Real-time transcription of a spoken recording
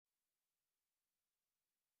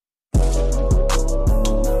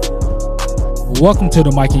Welcome to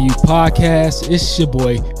the Mike and You podcast. It's your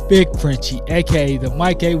boy, Big Frenchie, aka the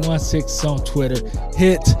Mike 816 on Twitter.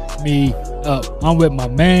 Hit me up. I'm with my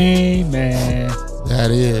main man. That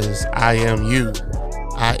is, I am you,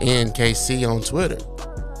 INKC on Twitter.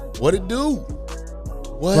 What it do?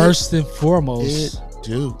 What First and foremost, it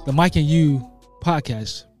do? the Mike and You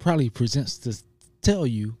podcast proudly presents to tell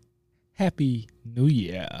you Happy New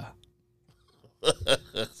Year.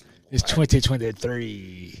 It's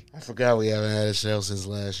 2023. I forgot we haven't had a show since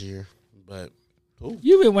last year, but cool.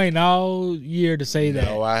 You've been waiting all year to say that.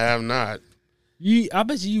 No, I have not. I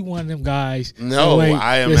bet you one of them guys. No,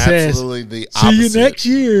 I am absolutely the opposite. See you next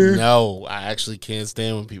year. No, I actually can't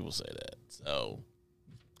stand when people say that. So,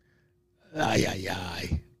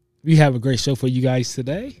 Ay. We have a great show for you guys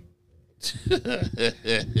today.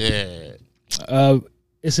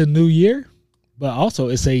 It's a new year, but also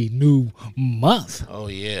it's a new month. Oh,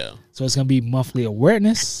 yeah. So it's going to be monthly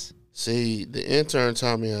awareness. See, the intern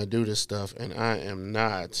taught me how to do this stuff, and I am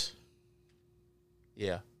not.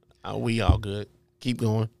 Yeah. We all good. Keep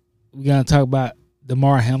going. We're going to talk about the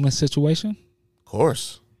Damar Hamlin situation. Of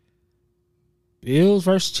course. Bills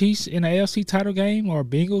versus Chiefs in the AFC title game, or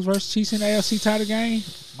Bengals versus Chiefs in the AFC title game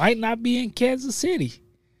might not be in Kansas City.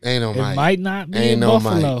 Ain't no might. It might not be in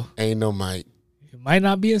Buffalo. Ain't no might. It might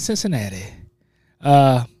not be in Cincinnati.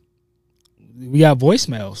 We got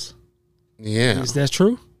voicemails. Yeah. Is that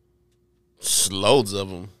true? Loads of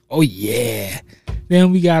them. Oh, yeah. Then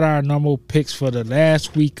we got our normal picks for the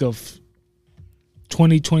last week of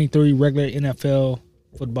 2023 regular NFL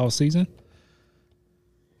football season.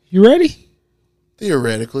 You ready?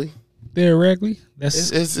 Theoretically.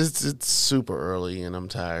 It's super early and I'm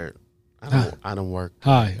tired. I don't work.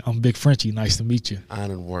 Hi, I'm Big Frenchie. Nice to meet you. I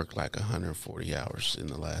done worked like 140 hours in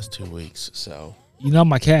the last 2 weeks, so. You know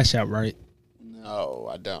my cash out, right? No,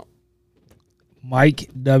 I don't. Mike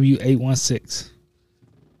W816.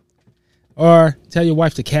 Or tell your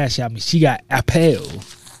wife to cash out me. She got Apple,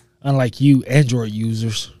 unlike you Android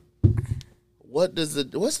users. What's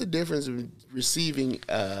the difference in receiving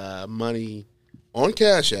money on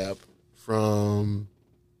Cash App from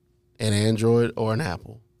an Android or an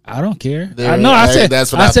Apple? I don't care.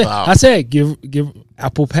 That's what I thought. I said give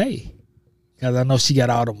Apple Pay, because I know she got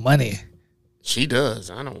all the money. She does.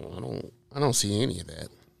 I don't see any of that.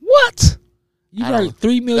 What? You got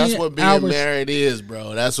 3 million. That's what being married is,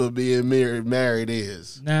 bro. That's what being married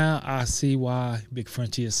is. Now I see why Big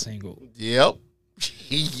Frenchie is single. Yep.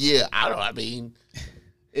 Yeah. I mean,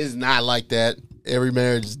 it's not like that. Every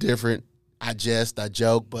marriage is different. I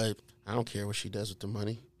joke, but I don't care what she does with the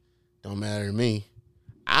money. Don't matter to me.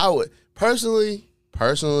 I would personally,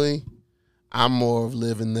 I'm more of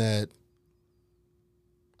living that.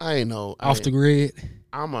 I ain't know off the grid.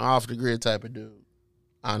 I'm an off the grid type of dude.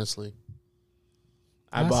 Honestly,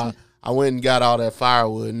 I went and got all that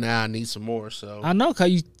firewood. Now I need some more. So I know, cause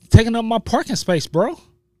you taking up my parking space, bro.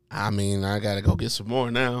 I mean, I gotta go get some more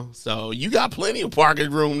now. So you got plenty of parking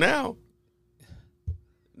room now.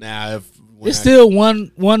 Now, it's still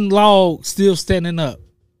one log still standing up.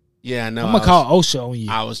 Yeah, I know. I'm gonna call OSHA on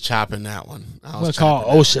you. I was chopping that one. I'm gonna call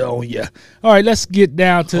OSHA on you. All right, let's get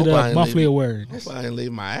down to the monthly awareness. Hope I didn't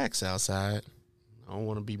leave my axe outside. I don't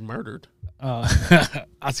want to be murdered. I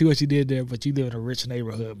see what you did there, but you live in a rich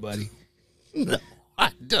neighborhood, buddy. No,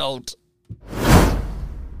 I don't.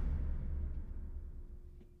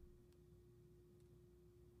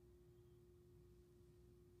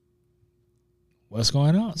 What's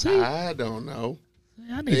going on? See? I don't know.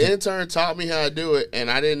 The intern taught me how to do it, and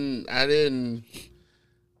I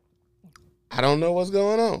don't know what's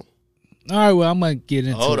going on. All right, well, I'm going to get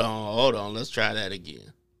into Hold on. Let's try that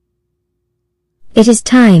again. It is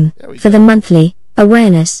time for the monthly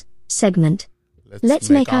awareness segment. Let's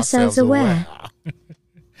make ourselves aware.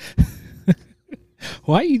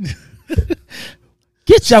 Why you...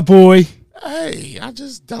 Get ya, boy. Hey, I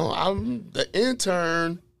just don't. I'm the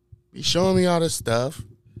intern. Be showing me all this stuff,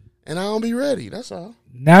 and I don't be ready. That's all.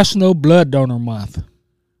 National Blood Donor Month.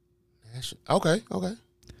 Okay.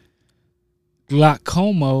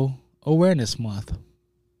 Glaucoma Awareness Month.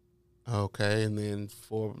 Okay, and then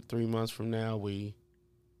 3 months from now, we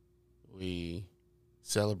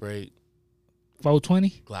celebrate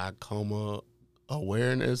 420 glaucoma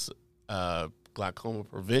awareness, glaucoma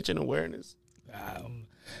prevention awareness,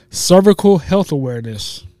 cervical health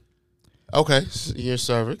awareness. Okay, your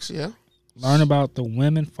cervix, yeah. Learn about the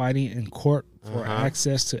women fighting in court for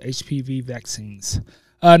access to HPV vaccines.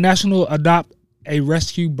 National Adopt a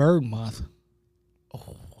Rescue Bird Month.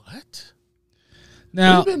 Oh, what?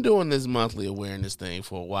 Now we've been doing this monthly awareness thing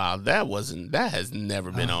for a while. That has never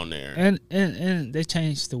been on there. And they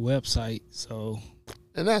changed the website, so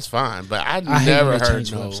and that's fine. But I never heard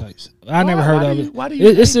websites. I never heard of it. Why do you?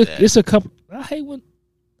 It's a couple. I hate when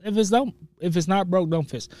if it's not broke, don't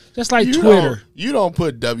fix. Just like Twitter. You don't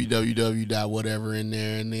put www. whatever in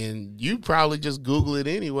there, and then you probably just Google it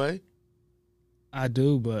anyway. I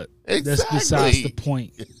do, but exactly. That's besides the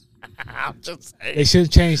point. I'm just saying. They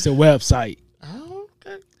should change the website. Oh,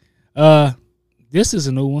 okay. This is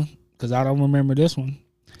a new one because I don't remember this one.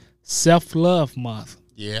 Self-Love Month.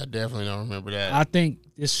 Yeah, I definitely don't remember that. I think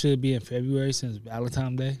this should be in February since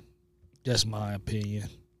Valentine's Day. Just my opinion.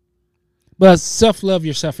 But self-love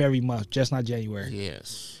yourself every month, just not January.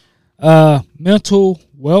 Yes. Mental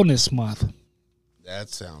Wellness Month. That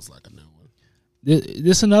sounds like a new one.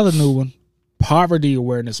 This is another new one. Poverty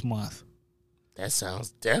Awareness Month. That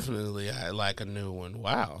sounds definitely like a new one.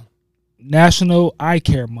 Wow. National Eye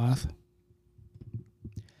Care Month.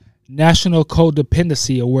 National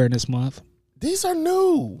Codependency Awareness Month. These are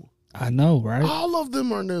new. I know, right? All of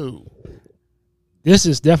them are new. This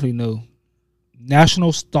is definitely new.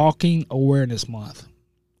 National Stalking Awareness Month.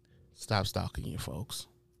 Stop stalking you folks.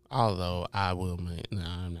 Although I will make... No,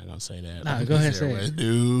 I'm not going to say that. Nah, go ahead and say it.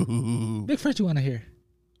 Dude. Big French, you want to hear?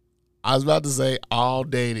 I was about to say all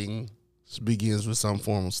dating begins with some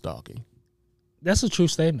form of stalking. That's a true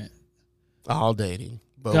statement. All dating.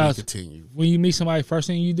 But we continue. When you meet somebody, first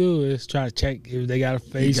thing you do is try to check if they got a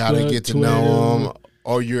Facebook, you got to get to Twitter. know them.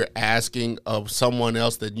 Or you're asking of someone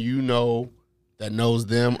else that you know that knows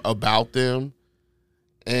them about them.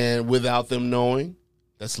 And without them knowing,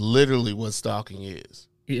 that's literally what stalking is.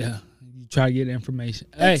 Yeah. You try to get information.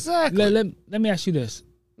 Exactly. Hey, let me ask you this.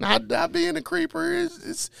 Not being a creeper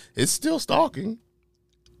it's still stalking.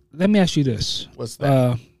 Let me ask you this. What's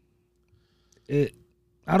that?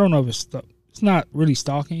 I don't know if it's not really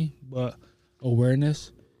stalking, but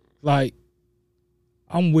awareness. Like,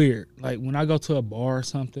 I'm weird. Like, when I go to a bar or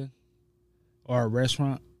something or a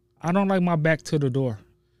restaurant, I don't like my back to the door.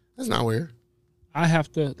 That's not weird. I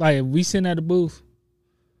have to, like, if we sitting at the booth,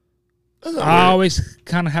 I always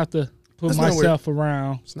kind of have to put myself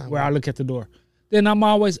around where weird. I look at the door. Then I'm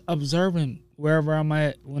always observing wherever I'm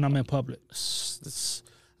at when I'm in public.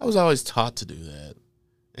 I was always taught to do that.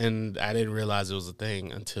 And I didn't realize it was a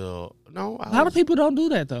thing until, a lot of people don't do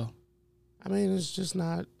that, though. I mean, it's just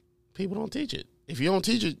not, people don't teach it. If you don't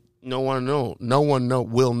teach it, no one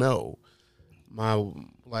will know.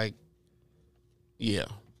 Yeah.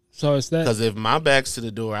 So it's that. Because if my back's to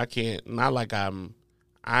the door, I can't, not like I'm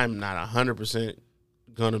not 100%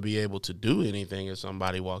 going to be able to do anything if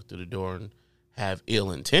somebody walked through the door and have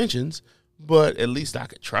ill intentions, but at least I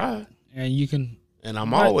could try. And you can. And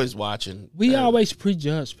I'm always watching. We always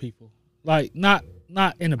prejudge people. Like, not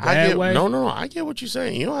in a bad way. No. I get what you're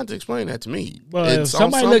saying. You don't have to explain that to me. But if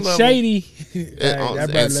somebody looks shady, that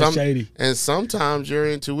looks shady. And sometimes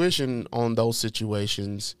your intuition on those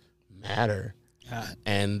situations matter.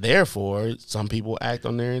 And therefore, some people act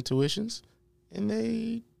on their intuitions and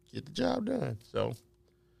they get the job done. So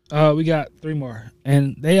we got 3 more.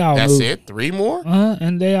 And they all knew. That's it? 3 more?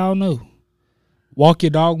 And they all knew. Walk Your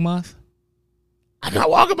Dog Month. I'm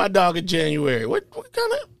not walking my dog in January. What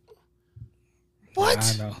kind of...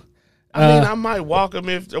 What? I know. I mean, I might walk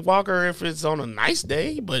her if it's on a nice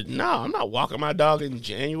day, but no, I'm not walking my dog in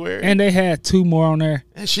January. And they had 2 more on there.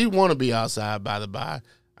 And she want to be outside, by the by.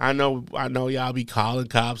 I know y'all be calling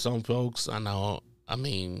cops on folks. I know. I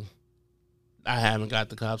mean, I haven't got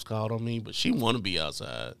the cops called on me, but she want to be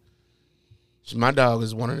outside. My dog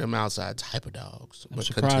is one of them outside type of dogs. I'm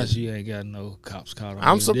surprised you ain't got no cops called on you.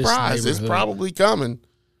 I'm surprised. It's probably coming.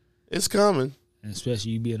 It's coming. And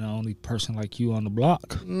especially you being the only person like you on the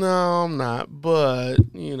block. No, I'm not. But,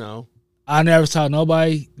 you know. I never saw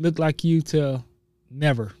nobody look like you till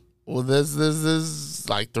never. Well, there's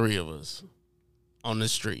like 3 of us on the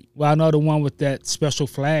street. Well, I know the one with that special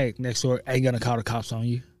flag next door ain't going to call the cops on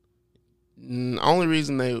you. Only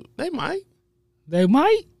reason they might. They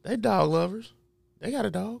might. They dog lovers. They got a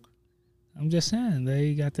dog. I'm just saying,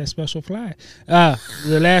 they got that special flag.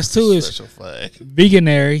 The last 2 is special flag.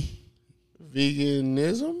 Veganary.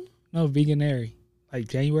 Veganism? No, Veganary. Like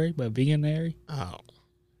January, but Veganary. Oh.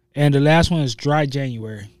 And the last one is Dry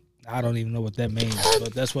January. I don't even know what that means,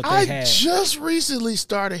 but that's what they had. I just recently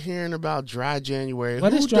started hearing about Dry January.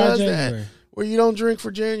 What is Dry January? That? Where you don't drink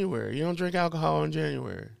for January. You don't drink alcohol in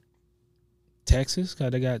January. Texas,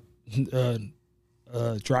 because they got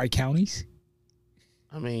dry counties.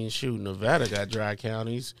 I mean, shoot, Nevada got dry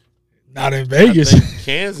counties. Not in Vegas. I think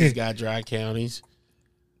Kansas got dry counties.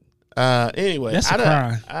 Anyway, that's a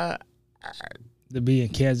crime. To be in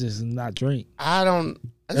Kansas and not drink. I don't.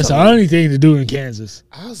 That's the only thing to do in Kansas.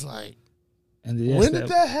 I was like, and when did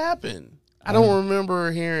that happen? I don't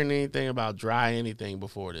remember hearing anything about dry anything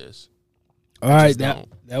before this. All right,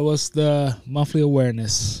 that was the monthly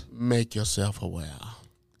awareness. Make yourself aware.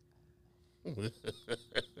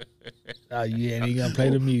 Oh, you ain't gonna play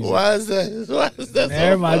the music. Why is that?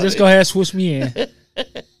 Never mind. Just go ahead and switch me in.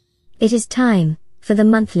 It is time for the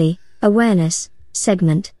monthly awareness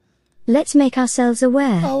segment. Let's make ourselves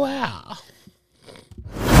aware. Oh, wow.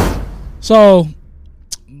 So,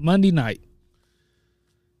 Monday night.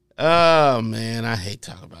 Oh, man, I hate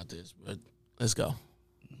talking about this, but let's go.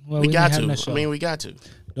 Well, we got to. I mean, we got to.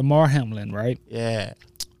 Damar Hamlin, right? Yeah.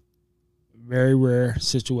 Very rare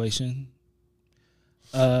situation.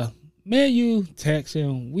 Me and you text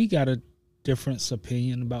and we got a different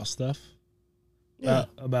opinion about stuff. Yeah.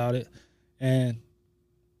 About it. And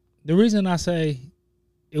the reason I say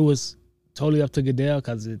it was totally up to Goodell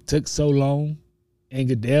because it took so long, and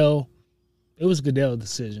it was Goodell's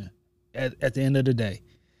decision at the end of the day.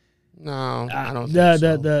 No, I don't think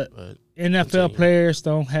so. The NFL players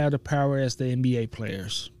don't have the power as the NBA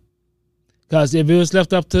players. Because if it was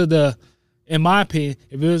left up to in my opinion,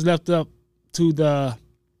 if it was left up to the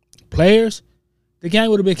players, the game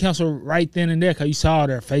would have been canceled right then and there because you saw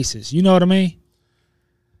their faces. You know what I mean?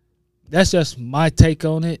 That's just my take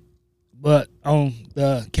on it, but on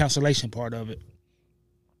the cancellation part of it.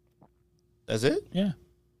 That's it? Yeah.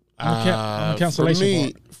 On the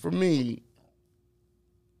cancellation part.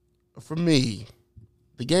 For me,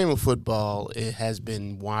 the game of football, it has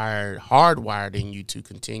been hardwired in you to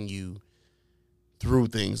continue through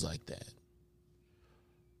things like that.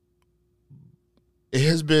 It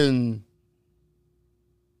has been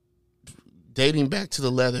dating back to the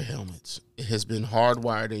leather helmets. It has been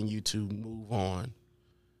hardwired in you to move on.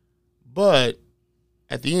 But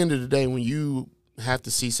at the end of the day, when you have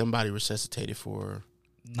to see somebody resuscitated for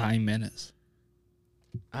 9 minutes,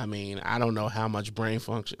 I mean, I don't know how much brain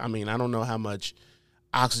function. I mean, I don't know how much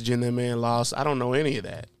oxygen that man lost. I don't know any of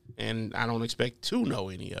that. And I don't expect to know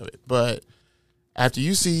any of it. But after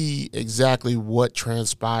you see exactly what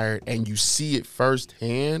transpired and you see it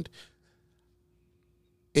firsthand,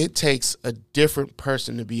 it takes a different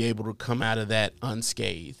person to be able to come out of that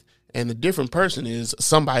unscathed. And the different person is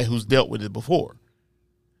somebody who's dealt with it before.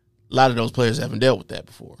 A lot of those players haven't dealt with that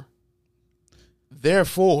before.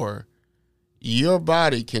 Therefore, your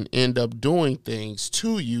body can end up doing things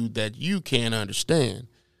to you that you can't understand.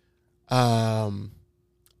 I.e.,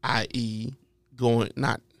 I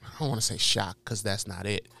don't want to say shock because that's not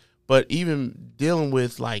it, but even dealing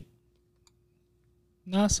with like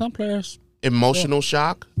some players emotional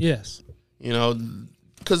shock. Yes,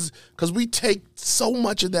 because we take so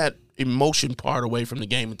much of that emotion part away from the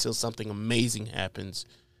game until something amazing happens,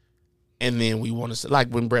 and then we want to like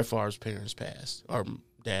when Brett Favre's parents passed, or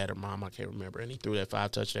dad or mom, I can't remember, and he threw that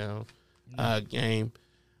 5-touchdown game.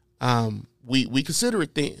 We consider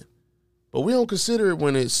it then. But we don't consider it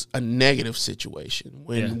when it's a negative situation,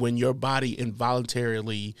 when your body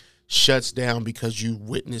involuntarily shuts down because you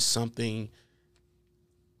witnessed something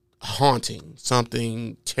haunting,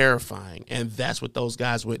 something terrifying, and that's what those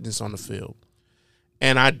guys witnessed on the field.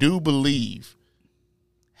 And I do believe,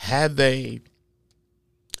 had they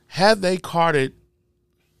carted,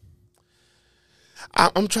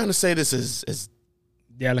 I'm trying to say this as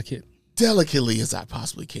delicately as I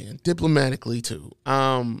possibly can, diplomatically too.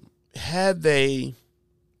 Had they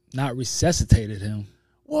not resuscitated him,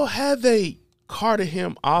 had they carted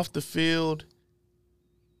him off the field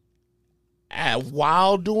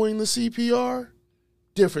while doing the CPR,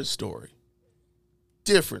 different story.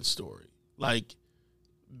 Like,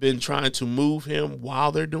 been trying to move him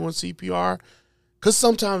while they're doing CPR, because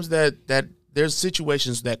sometimes that there's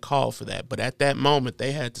situations that call for that. But at that moment,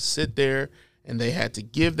 they had to sit there and they had to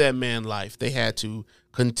give that man life. They had to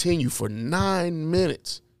continue for 9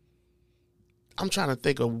 minutes. I'm trying to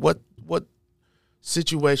think of what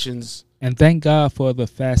situations. And thank God for the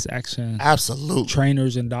fast action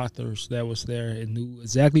trainers and doctors that was there and knew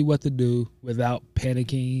exactly what to do without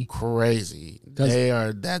panicking. Crazy. They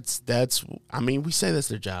are. That's. I mean, we say that's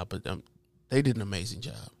their job, but they did an amazing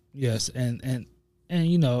job. Yes, and and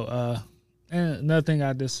another thing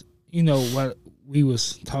I just what we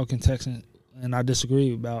was texting, and I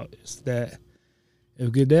disagree about is that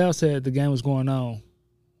if Goodell said the game was going on,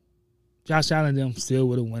 Josh Allen and them still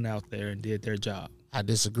would have went out there and did their job. I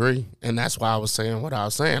disagree, and that's why I was saying what I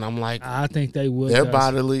was saying. I'm like, I think they would.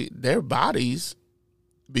 Their bodies,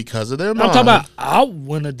 because of their mind. I'm talking about, I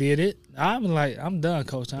wouldn't have did it. I'm like, I'm done,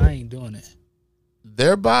 coach. I ain't doing it.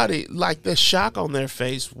 Their body, like the shock on their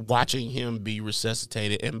face watching him be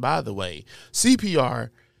resuscitated. And by the way,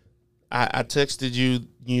 CPR, I texted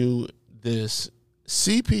you this.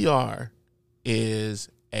 CPR is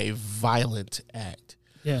a violent act.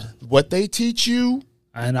 Yeah. What they teach you,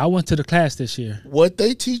 and I went to the class this year. What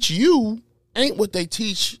they teach you ain't what they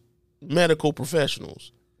teach medical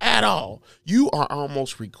professionals at all. You are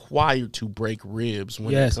almost required to break ribs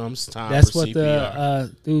when it comes time That's for what CPR.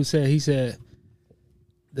 The dude said. He said,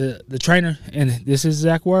 the trainer, and this is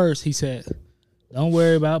exact words, he said, don't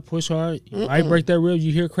worry about push hard. You might break that rib.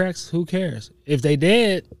 You hear cracks. Who cares? If they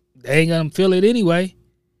dead, they ain't going to feel it anyway.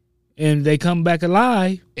 And they come back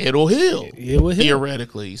alive. It'll heal. It will heal.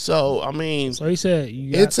 Theoretically. So, I mean. So he said.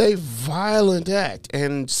 It's a violent act.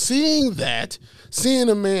 And seeing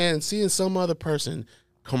some other person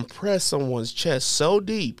compress someone's chest so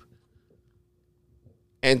deep.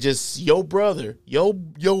 And just your brother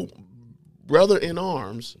in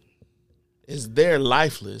arms is there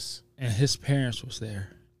lifeless. And his parents was there.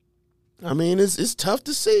 I mean, it's tough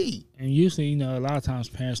to see. And usually, a lot of times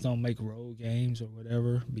parents don't make road games or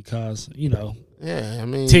whatever because,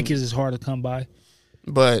 tickets is hard to come by.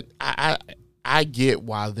 But I get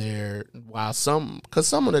because some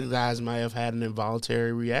of the guys might have had an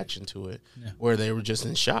involuntary reaction to it where they were just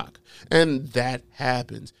in shock. And that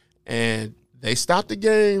happens. And they stopped the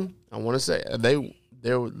game. I want to say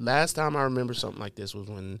last time I remember something like this was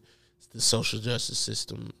when the social justice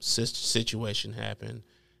system situation happened.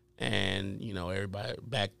 And, everybody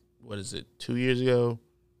back, 2 years ago,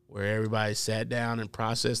 where everybody sat down and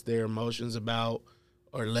processed their emotions about,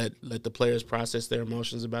 or let the players process their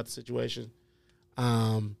emotions about the situation.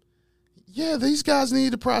 These guys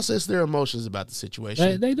need to process their emotions about the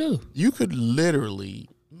situation. They do. You could literally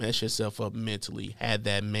mess yourself up mentally had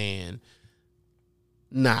that man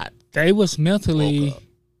not. They was mentally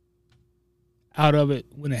out of it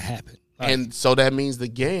when it happened. And so that means the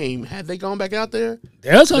game, had they gone back out there,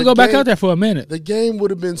 they was going to go back out there for a minute. The game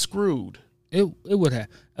would have been screwed. It would have.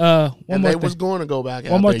 Was going to go back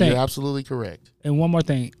out there. You're absolutely correct. And one more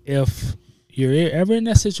thing. If you're ever in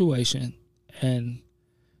that situation and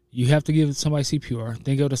you have to give somebody CPR,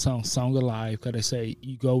 think of the Song Alive, because they say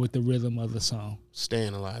you go with the rhythm of the song.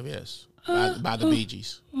 Staying Alive, yes. By the Bee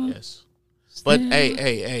Gees, yes. But,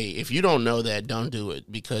 hey, if you don't know that, don't do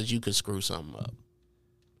it because you could screw something up.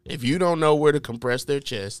 If you don't know where to compress their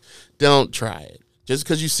chest, don't try it. Just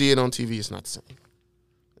because you see it on TV, it's not the same.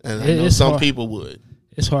 And I know some people would.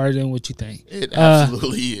 It's harder than what you think. It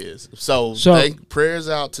absolutely is. So prayers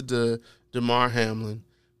out to DeMar Hamlin.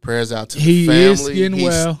 Prayers out to the family. He is getting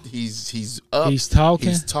well. He's up. He's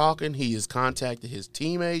talking. He has contacted his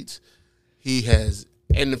teammates. He has,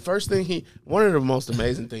 and the first thing one of the most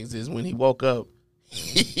amazing things is when he woke up,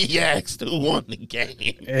 he asked who won the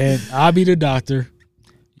game. And I'll be the doctor.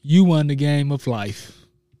 You won the game of life.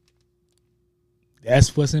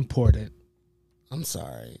 That's what's important. I'm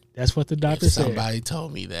sorry. That's what the doctor said. If somebody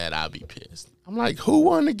told me that, I'd be pissed. I'm like, who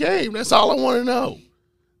won the game? That's all I want to know.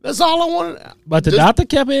 That's all I want to know. But the doctor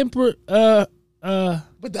kept it but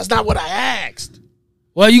that's not what I asked.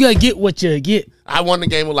 Well, you got to get what you get. I won the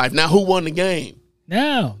game of life. Now, who won the game?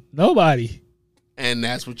 No, nobody. And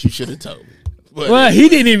that's what you should have told me. But he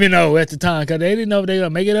didn't even know at the time because they didn't know if they were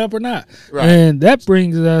going to make it up or not. Right. And that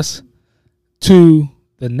brings us to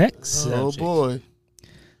the next subject. Oh, boy.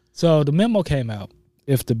 So the memo came out.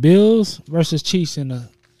 If the Bills versus Chiefs in the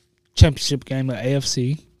championship game of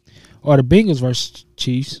AFC or the Bengals versus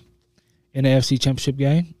Chiefs in the AFC championship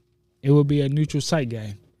game, it will be a neutral site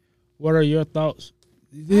game. What are your thoughts?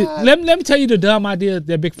 Let me tell you the dumb idea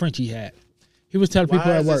that Big Frenchie had. He was telling people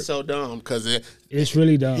at work. Why is it so dumb? Because it's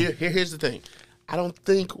really dumb. Here's the thing. I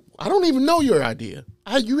don't even know your idea.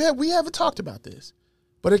 We haven't talked about this.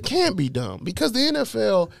 But it can't be dumb because the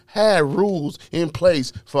NFL had rules in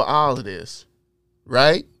place for all of this.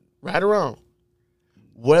 Right? Right or wrong.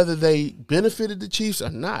 Whether they benefited the Chiefs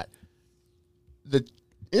or not, the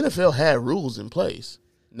NFL had rules in place.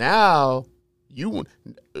 Now,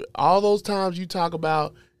 all those times you talk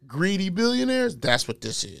about greedy billionaires, that's what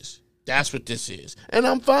this is. That's what this is. And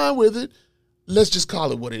I'm fine with it. Let's just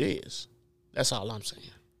call it what it is. That's all I'm saying.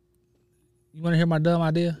 You want to hear my dumb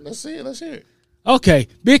idea? Let's see it. Let's hear it. Okay.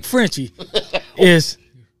 Big Frenchie is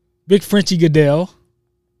Big Frenchie Goodell.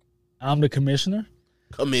 I'm the commissioner.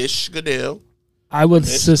 Commish Goodell. I would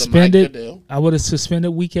suspend it. I would have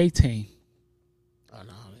suspended week 18. Oh,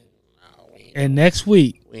 no. And next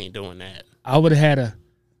week. We ain't doing that. I would have had a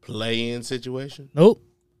play-in situation? Nope.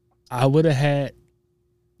 I would have had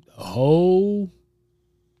the whole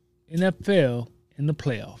NFL in the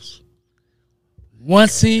playoffs. One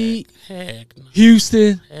seed,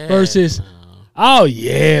 Houston versus. Oh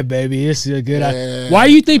yeah, baby, it's a good idea. Why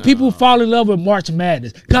you think people fall in love with March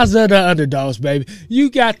Madness? Because of the underdogs, baby.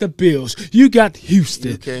 You got the Bills, you got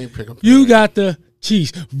Houston, you got the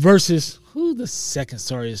Chiefs versus Who's the second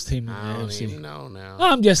sorriest team in the I don't AFC? even know now.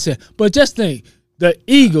 I'm just saying. But just think, the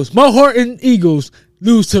Eagles, Mo Horton Eagles,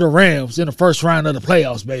 lose to the Rams in the first round of the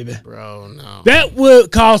playoffs, baby. Bro, no. That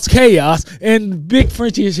would cause chaos, and Big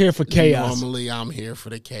Frenchie is here for chaos. Normally, I'm here for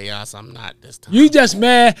the chaos. I'm not this time. You just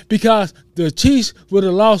mad because the Chiefs would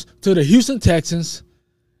have lost to the Houston Texans,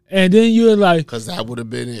 and then you were like, because that would have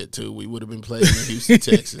been it too. We would have been playing the Houston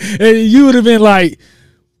Texans, and you would have been like,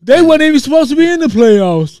 they weren't even supposed to be in the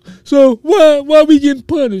playoffs. So why are we getting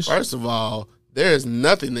punished? First of all, there is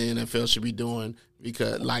nothing the NFL should be doing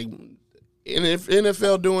because, like,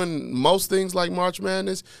 NFL doing most things like March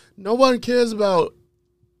Madness, nobody cares about.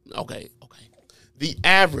 Okay. The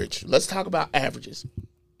average. Let's talk about averages.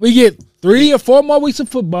 We get 3 or 4 more weeks of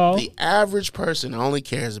football. The average person only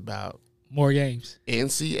cares about More games.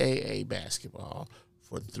 NCAA basketball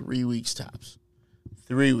for 3 weeks tops.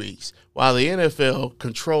 3 weeks. While the NFL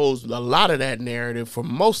controls a lot of that narrative for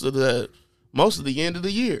most of the end of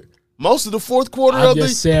the year. Most of the fourth quarter I'm of the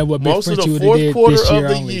just saying what Big most of Frenchie the would've fourth did quarter this of year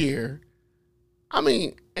the only. year. I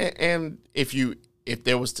mean, and if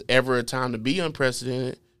there was ever a time to be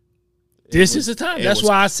unprecedented, This is the time. That's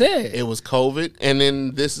why I said it was COVID, and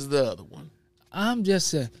then this is the other one. I'm just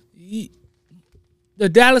saying the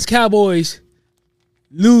Dallas Cowboys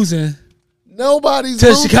losing Nobody's to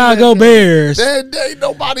losing Chicago that game. Bears. They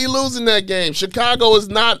nobody losing that game. Chicago is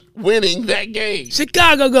not winning that game.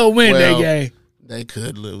 Chicago go win that Well, game. They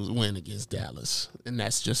could win against Dallas, and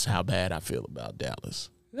that's just how bad I feel about Dallas.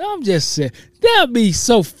 I'm just saying that'd be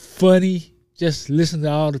so funny. Just listen to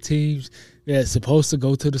all the teams that's supposed to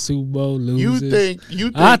go to the Super Bowl losing. You think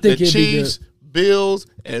I think the it'd be Chiefs, good. Bills,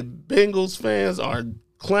 and Bengals fans are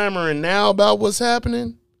clamoring now about what's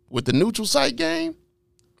happening with the neutral site game?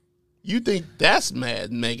 You think that's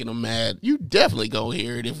mad, making them mad? You definitely gonna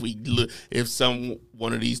hear it if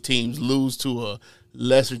one of these teams lose to a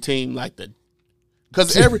lesser team like the.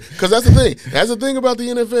 Because that's the thing. That's the thing about the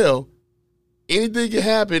NFL. Anything can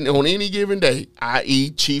happen on any given day,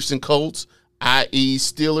 i.e. Chiefs and Colts, i.e.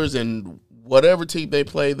 Steelers and whatever team they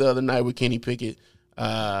played the other night with Kenny Pickett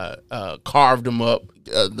carved them up.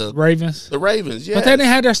 The Ravens. The Ravens, yeah. But they didn't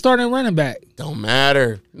have their starting running back. Don't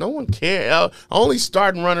matter. No one cares. Only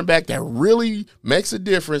starting running back that really makes a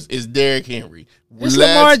difference is Derrick Henry. It's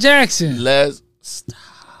Lamar Jackson. Let's stop.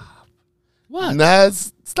 What?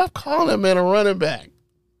 Stop calling that man a running back.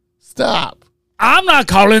 Stop. I'm not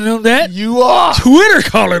calling him that. You are. Twitter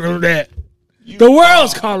calling him that. The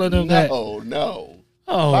world's calling him that. No.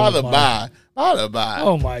 Oh, By the by.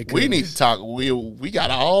 Oh, my goodness. We need to talk. We got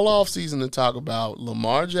all off season to talk about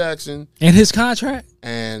Lamar Jackson And his contract?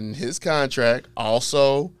 and his contract.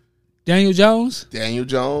 Also, Daniel Jones? Daniel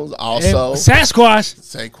Jones. And Also, Sasquatch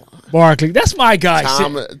Saquon. Barkley. That's my guy.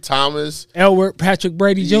 Thomas. Elbert Patrick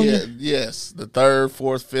Brady Jr. Yeah, yes, the third,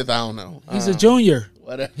 fourth, fifth. I don't know. He's a junior.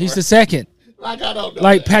 Whatever. He's the second. Like I don't know.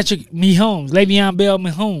 Like that. Patrick Mahomes. Le'Veon Bell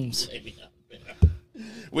Mahomes.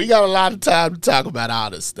 We got a lot of time to talk about all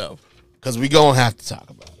this stuff because we gonna have to talk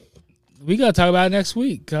about it. We got to talk about it next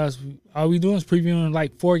week because all we doing is previewing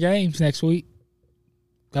like 4 games next week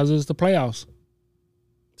because it's the playoffs.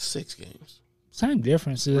 6 games. Same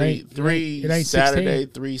difference. It Three ain't Saturday, 16.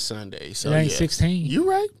 3 Sunday. So It ain't yeah. 16. You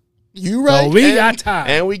right. You right. So we And- got time.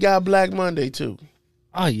 and we got Black Monday too.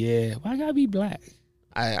 Oh, yeah. Why got to be black?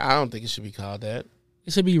 I don't think it should be called that.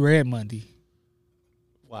 It should be Red Monday.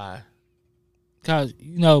 Why? Because,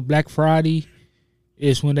 Black Friday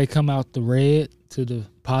is when they come out the red to the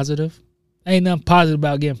positive. Ain't nothing positive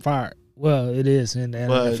about getting fired. Well, it is in the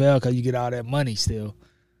NFL because you get all that money still.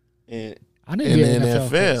 In I need the to be an NFL.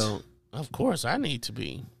 NFL, of course, I need to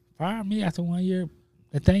be. Fire me after 1 year.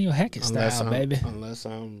 Nathaniel Hackett style, baby. Unless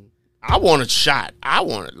I want a shot. I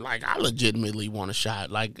legitimately want a shot.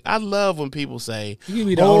 Like, I love when people say, You can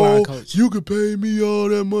be the O-line coach. you could pay me all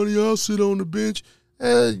that money. I'll sit on the bench.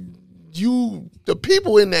 The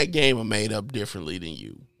people in that game are made up differently than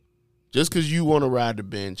you. Just because you want to ride the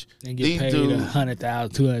bench. And get paid $100,000,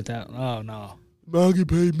 $200,000. Oh, no. I'll get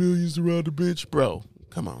paid millions to ride the bench. Bro,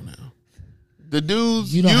 come on now. The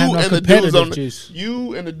dudes, You don't have no and the dudes competitive juice.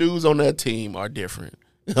 you and the dudes on that team are different.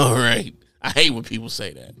 All right. I hate when people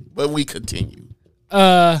say that, but we continue.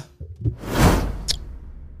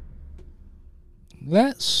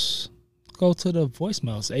 Let's go to the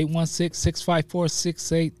voicemails.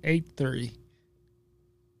 816-654-6883.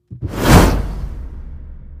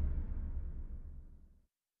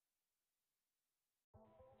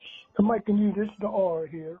 To Mike and you, this is the R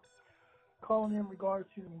here. Calling in regards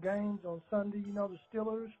to some games on Sunday. The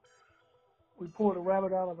Steelers, we pulled a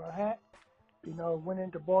rabbit out of our hat. Went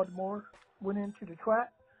into Baltimore, went into the track,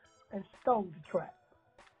 and stole the track.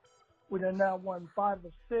 We have now won 5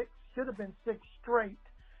 of 6 should have been 6 straight,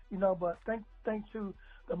 but thanks to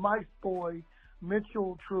the Mike's boy,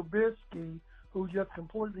 Mitchell Trubisky, who just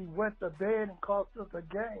completely wet the bed and cost us a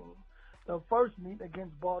game. The first meeting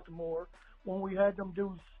against Baltimore, when we had them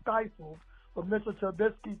dudes stifled, but Mitchell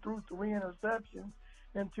Trubisky threw 3 interceptions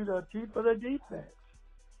into the teeth of the defense.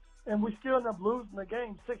 And we still ended up losing the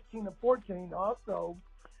game 16-14. Also,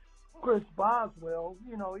 Chris Boswell,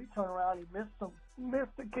 he turned around, he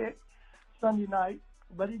missed the kick Sunday night,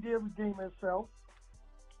 but he did redeem himself.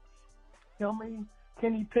 Tell me,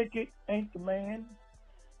 Kenny Pickett ain't the man.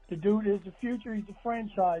 The dude is the future. He's a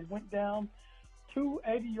franchise. Went down 2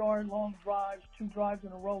 80-yard long drives, 2 drives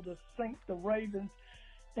in a row to sink the Ravens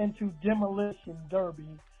into demolition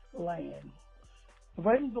derby land. The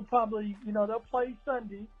Ravens will probably, they'll play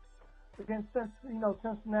Sunday against,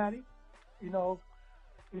 Cincinnati.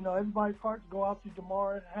 Everybody's hearts go out to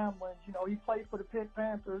Damar Hamlin. He played for the Pitt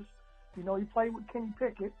Panthers. He played with Kenny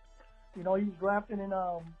Pickett. He was drafted in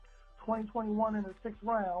 2021 in the 6th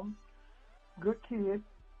round. Good kid.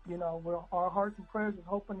 Our hearts and prayers is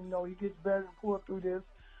hoping, he gets better and pull through this.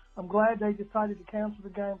 I'm glad they decided to cancel the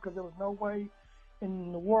game because there was no way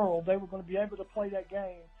in the world they were going to be able to play that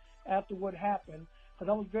game after what happened.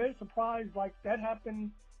 Because I was very surprised, like that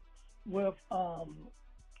happened with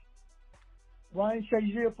Ryan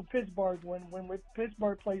Shazier for Pittsburgh when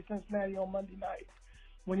Pittsburgh played Cincinnati on Monday night,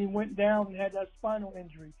 when he went down and had that spinal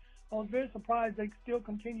injury. I was very surprised they still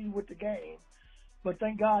continued with the game. But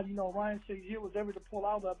thank God, Ryan Shazier was able to pull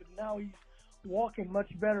out of it. Now he's walking much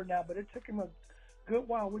better now, but it took him a good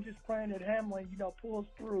while. We're just praying that Hamlin, pulls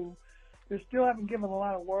through. They still haven't given a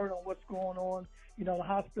lot of word on what's going on. The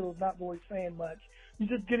hospital's not really saying much.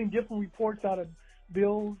 You're just getting different reports out of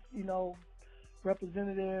Bill's,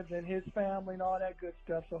 representatives and his family and all that good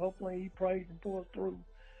stuff. So hopefully he prays and pulls through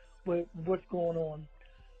with what's going on.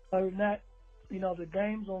 Other than that, the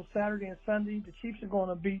games on Saturday and Sunday, the Chiefs are going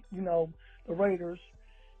to beat, the Raiders,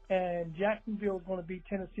 and Jacksonville is going to beat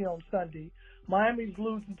Tennessee on Sunday. Miami's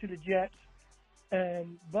losing to the Jets,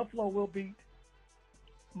 and Buffalo will beat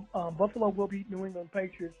New England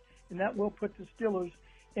Patriots, and that will put the Steelers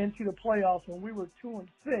into the playoffs. When we were 2-6,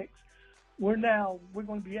 we're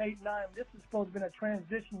going to be 8-9. This is supposed to be a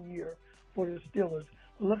transition year for the Steelers.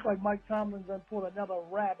 It looks like Mike Tomlin's going to pull another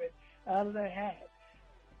rabbit out of the hat,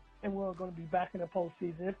 and we're going to be back in the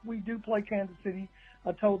postseason. If we do play Kansas City,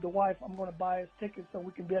 I told the wife I'm going to buy us tickets so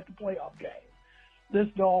we can be at the playoff game. This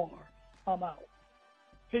dollar, I'm out.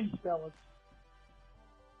 Peace, fellas.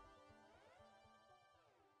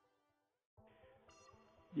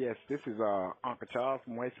 Yes, this is Uncle Charles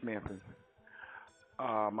from West Memphis.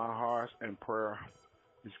 My heart and prayer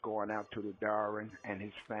is going out to the Darwin and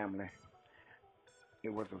his family. It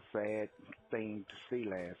was a sad thing to see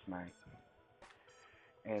last night.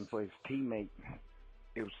 And for his teammate,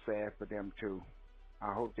 it was sad for them too.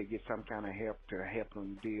 I hope they get some kind of help to help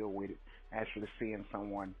them deal with it. Actually seeing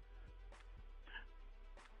someone,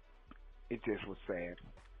 it just was sad.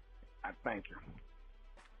 I thank you.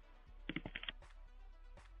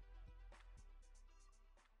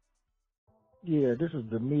 Yeah, this is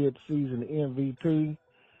the mid-season MVP.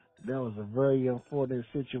 That was a very unfortunate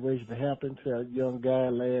situation that happened to a young guy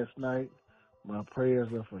last night. My prayers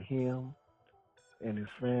are for him and his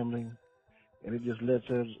family, and it just lets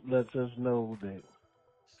us know that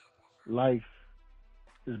life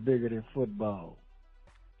is bigger than football.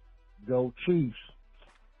 Go Chiefs!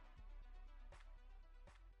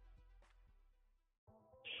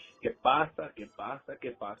 Que pasa,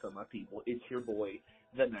 my people? It's your boy,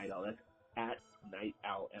 the Night Owl. That's at Night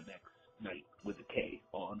Owl MX, Night with a K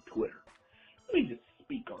on Twitter. Let me just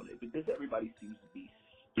speak on it because everybody seems to be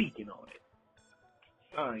speaking on it.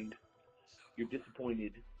 Signed, your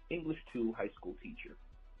disappointed English 2 high school teacher.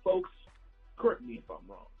 Folks, correct me if I'm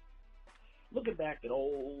wrong. Looking back at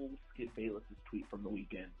old Skip Bayless's tweet from the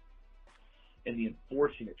weekend and the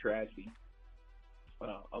unfortunate tragedy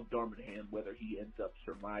of Darmingham, whether he ends up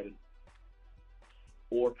surviving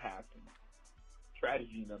or passing.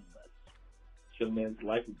 Tragedy nonetheless. This young man's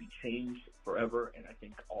life will be changed forever, and I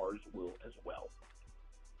think ours will as well.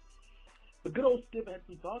 But good old Skip had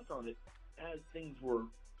some thoughts on it as things were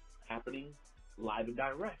happening live and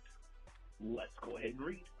direct. Let's go ahead and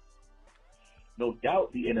read. No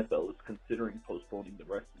doubt the NFL is considering postponing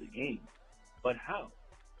the rest of the game, but how?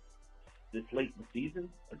 This late in the season,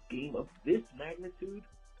 a game of this magnitude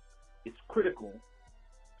is critical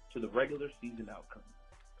to the regular season outcome,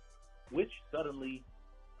 which suddenly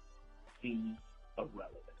seems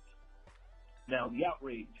irrelevant. Now, the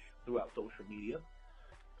outrage throughout social media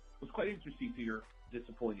was quite interesting to your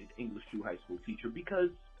disappointed English 2 high school teacher because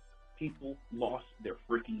people lost their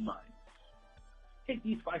freaking minds. Take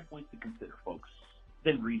these 5 points to consider, folks,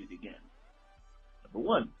 then read it again. Number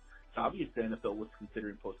one, it's obvious the NFL was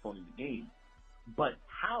considering postponing the game, but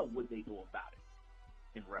how would they go about it?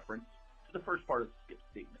 In reference to the first part of Skip's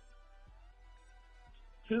statement.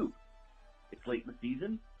 2, it's late in the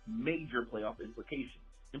season, major playoff implications,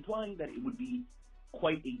 implying that it would be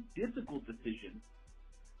quite a difficult decision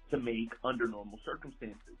to make under normal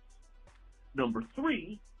circumstances. Number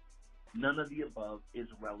 3, none of the above is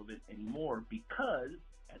relevant anymore because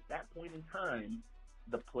at that point in time,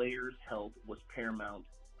 the players' health was paramount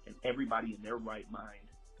and everybody in their right mind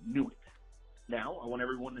knew it. Now, I want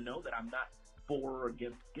everyone to know that I'm not for or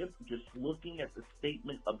against Skip, just looking at the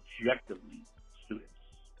statement objectively, students.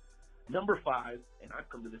 Number 5, and I've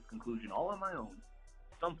come to this conclusion all on my own,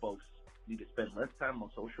 some folks need to spend less time on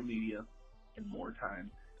social media and more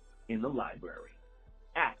time in the library.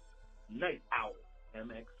 At Night Owl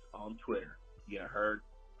MX on Twitter. You heard?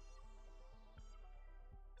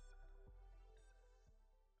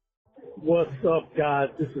 What's up, guys?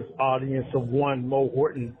 This is Audience of One, Mo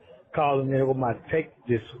Horton, calling in with my take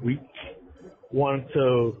this week. Want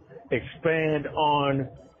to expand on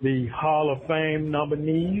the Hall of Fame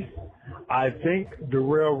nominees. I think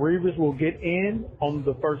Darrelle Revis will get in on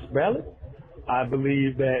the first ballot. I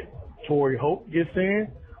believe that Torrey Holt gets in.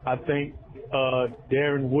 I think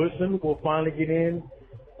Darren Woodson will finally get in,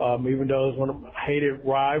 even though it's one of my hated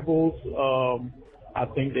rivals. I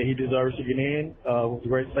think that he deserves to get in with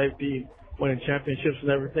great safety, winning championships and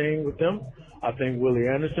everything with them. I think Willie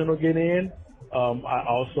Anderson will get in. I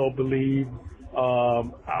also believe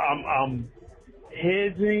I'm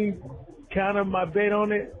hedging kind of my bet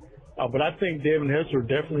on it, but I think Devin Hester will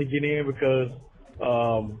definitely get in because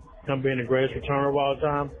him being the greatest returner of all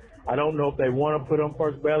time. I don't know if they want to put him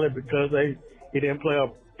first ballot because he didn't play a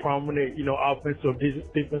prominent, offensive or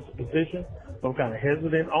defensive position. So I'm kind of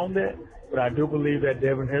hesitant on that. But I do believe that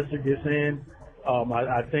Devin Hester gets in.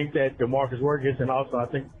 I think that DeMarcus Ware gets in also. I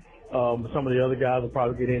think some of the other guys will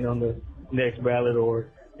probably get in on the next ballot,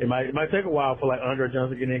 or it might take a while for like Andre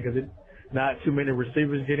Johnson to get in because not too many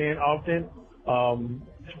receivers get in often,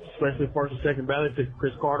 especially first and second ballot. It took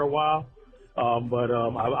Chris Carter a while. But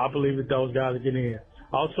I believe that those guys are getting in.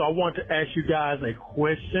 Also, I want to ask you guys a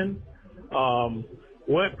question.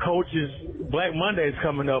 What coaches, Black Monday is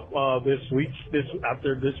coming up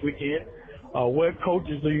after this weekend. What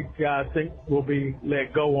coaches do you guys think will be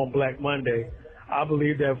let go on Black Monday? I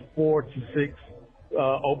believe that 4 to 6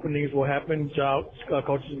 openings will happen.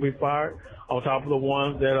 Coaches will be fired on top of the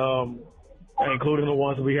ones that, including the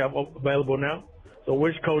ones that we have available now. So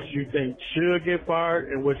which coach do you think should get fired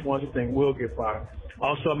and which ones you think will get fired?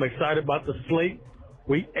 Also, I'm excited about the slate.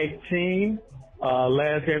 Week 18,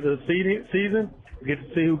 last game of the season. We get to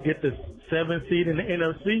see who gets the 7th seed in the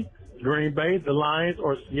NFC, Green Bay, the Lions,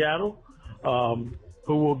 or Seattle.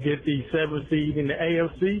 Who will get the 7th seed in the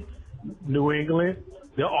AFC, New England,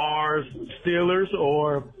 the R's, Steelers,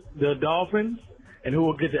 or the Dolphins. And who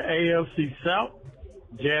will get the AFC South,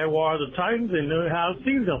 Jaguars or Titans, and how the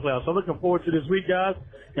season's going to play out. So looking forward to this week, guys.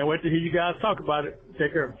 Can't wait to hear you guys talk about it.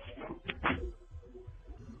 Take care.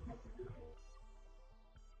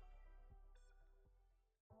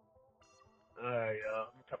 All right,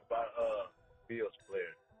 I'm going to talk about Bills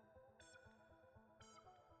player.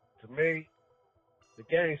 To me, the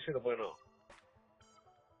game should have went on.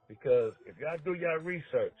 Because if y'all do y'all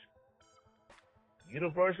research,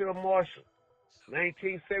 University of Marshall,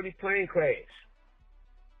 1970 plane crash,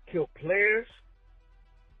 killed players,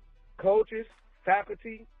 coaches,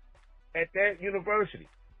 faculty at that university.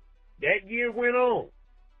 That year went on.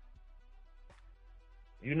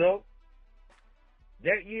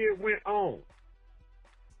 That year went on.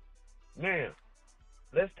 Now,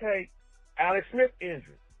 let's take Alex Smith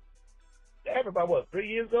injury. That happened about 3.5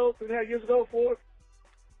 years ago, 4?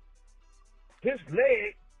 His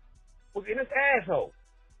leg was in his asshole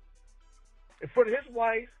in front of his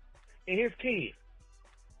wife and his kids.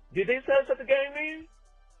 Did they shut the game in?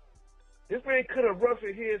 This man could have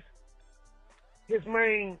ruptured his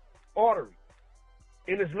main artery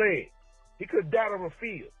in his leg. He could have died on the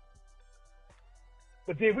field.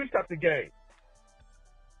 But then we stopped the game.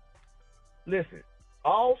 Listen,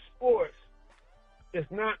 all sports is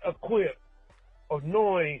not equipped of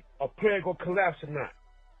knowing a player going to collapse or not.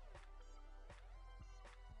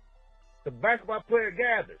 The basketball player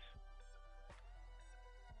gathers,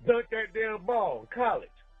 dunk that damn ball in college,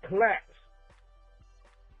 collapse.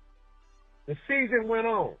 The season went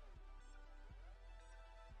on.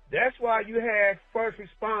 That's why you have first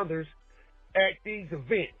responders at these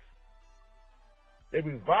events. They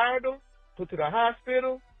revived them, put to the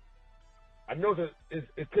hospital. I know that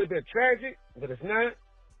it could have been tragic, but it's not.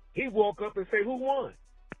 He woke up and say, who won?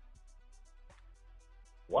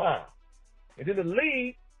 Wow. And then the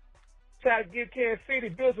league tried to get Kansas City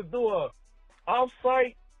Bills to do a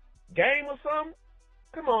off-site game or something.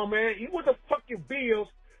 Come on, man. You want the fucking Bills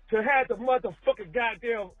to have the motherfucking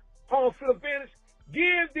goddamn home field advantage?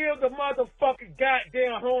 Give them the motherfucking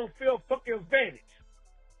goddamn home field fucking advantage.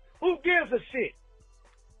 Who gives a shit?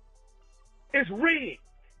 It's rigged.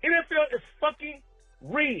 NFL is fucking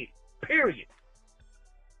rigged. Period.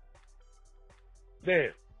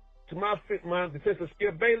 Now, to my defense of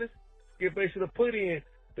Skip Bayless should have put in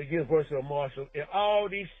the University of Marshall and all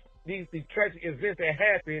these tragic events that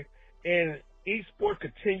happen, and esports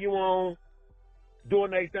continue on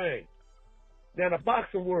doing their thing. Now, the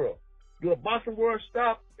boxing world. Do the boxing world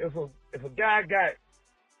stop if a guy got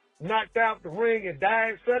knocked out the ring and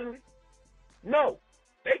died suddenly? No.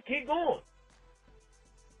 They keep going.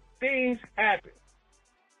 Things happen.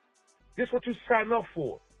 This is what you sign up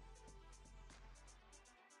for.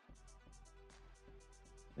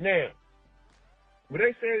 Now, when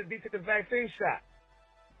they say they took the vaccine shot,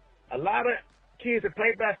 a lot of kids that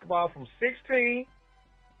play basketball from 16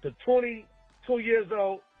 to 22 years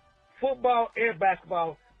old, football and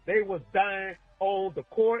basketball, they was dying on the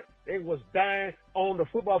court. They was dying on the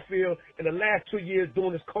football field in the last 2 years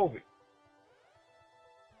during this COVID.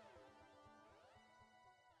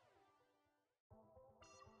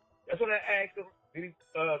 That's what I asked them.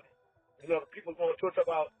 People going to talk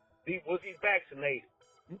about, was he vaccinated?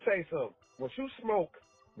 Let me tell you something. Once you smoke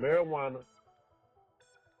marijuana,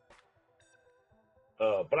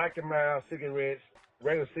 black and mild cigarettes,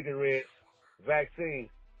 regular cigarettes, vaccine,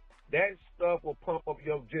 that stuff will pump up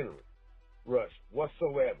your adrenaline rush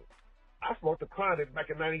whatsoever. I smoked a chronic back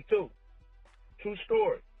in 92. True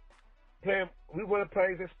story. We run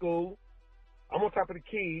plays at school. I'm on top of the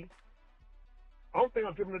key. I don't think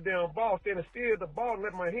I'm dribbling the damn ball, standing still, the ball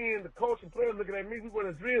left my hand, the coach and players looking at me, we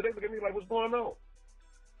running drills, they look at me like, what's going on?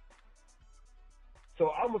 So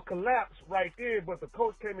I almost collapsed right there, but the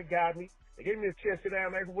coach came and got me. They gave me a chance to sit down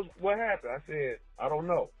and asked me, what happened? I said, I don't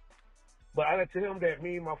know. But I let to him that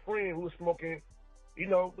me and my friend who was smoking,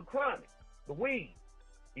 the chronic, the weed.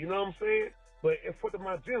 You know what I'm saying? But it for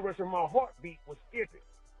my generation, my heartbeat was skipping.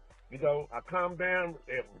 I calmed down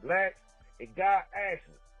and relaxed, and God asked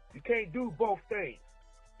me, you can't do both things.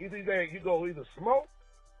 Either you go smoke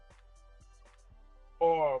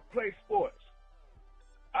or play sports.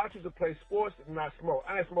 I choose to play sports and not smoke.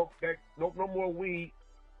 I ain't smoked that no more weed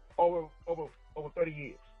over 30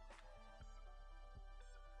 years.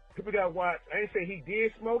 People gotta watch. I ain't say he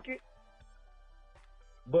did smoke it,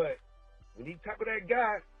 but when he tackled that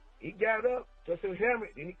guy, he got up, touched his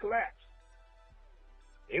helmet, then he collapsed.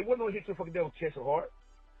 It wasn't no hit to fucking down chest or heart.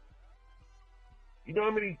 You know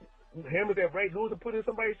how many hammers that Ray Lewis put in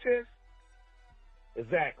somebody's chest?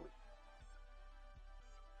 Exactly.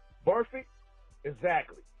 Perfect?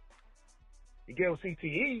 Exactly. He gave them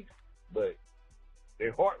CTEs, but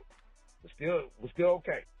their heart was still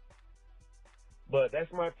okay. But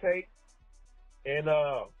that's my take. And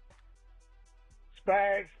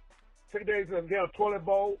Spags, secondary to the toilet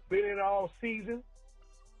bowl, been in all season.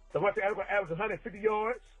 So I think I'm going to average 150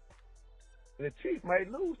 yards. And the Chiefs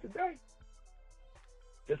might lose today.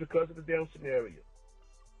 Just because of the damn scenario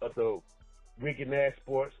of the rigging ass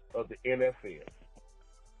sports of the NFL.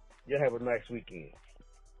 Y'all have a nice weekend.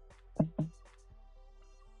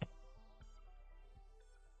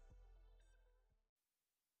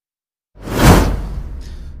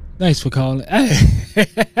 Thanks for calling.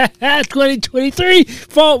 2023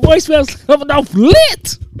 phone voicemails coming off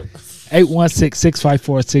lit.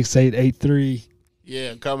 816-654-6883.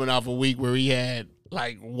 Yeah, coming off a week where he had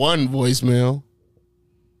like one voicemail.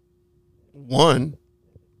 One.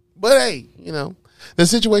 But hey, the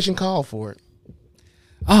situation called for it.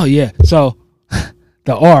 Oh, yeah. So,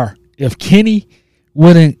 the R, if Kenny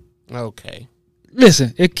wouldn't. Okay.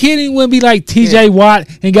 Listen, if Kenny wouldn't be like TJ Watt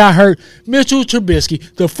and got hurt, Mitchell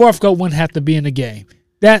Trubisky, the fourth goat, wouldn't have to be in the game.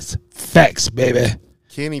 That's facts, baby.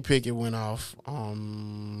 Kenny Pickett went off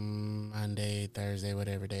on Monday, Thursday,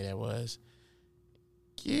 whatever day that was.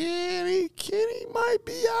 Kenny might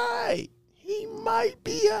be all right. He might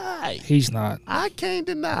be all right. He's not. I can't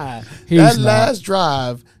deny. He's last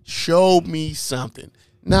drive showed me something.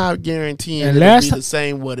 Not guaranteeing it'll be the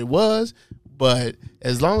same what it was, but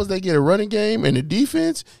as long as they get a running game and a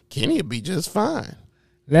defense, Kenny will be just fine.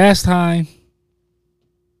 Last time,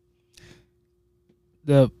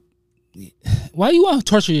 why you want to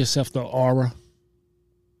torture yourself, though, Aura?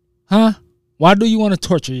 Huh? Why do you want to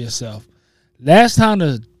torture yourself? Last time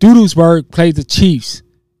the Doodlesburg played the Chiefs,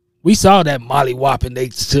 we saw that molly whopping they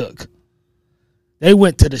took. They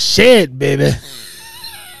went to the shed, baby.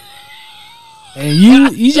 And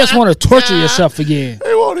you just want to torture yourself again.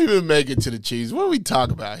 They won't even make it to the Chiefs. What are we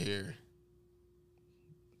talking about here?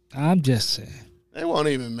 I'm just saying. They won't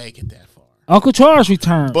even make it that far. Uncle Charles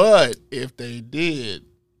returned. But if they did,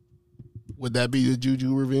 would that be the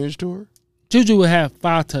Juju revenge tour? Juju would have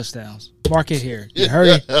 5 touchdowns. Mark it here. You heard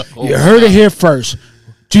it. You heard it here first.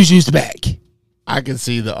 Juju's back. I can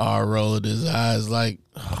see the R roll in his eyes like,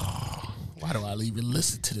 oh, why do I even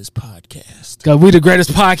listen to this podcast? Because we the greatest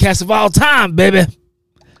podcast of all time, baby.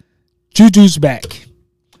 Juju's back.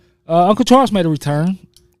 Uncle Charles made a return.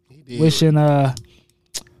 He did. Wishing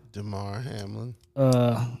DeMar Hamlin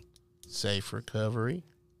safe recovery.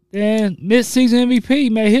 Then mid-season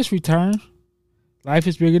MVP made his return. Life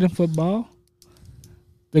is bigger than football.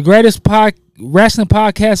 The greatest wrestling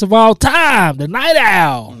podcast of all time, the Night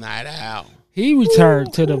Owl. Night Owl. He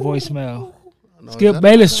returned to the voicemail. Skip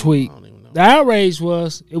Bayless tweet. The outrage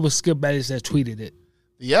was it was Skip Bayless that tweeted it.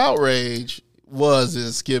 The outrage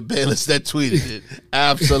was Skip Bayless that tweeted it.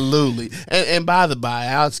 Absolutely. And by the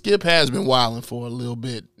by, Skip has been wilding for a little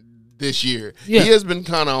bit this year. Yeah. He has been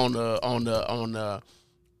kind of on the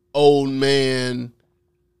old man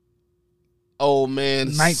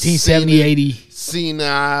 1970, 80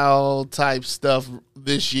 senile type stuff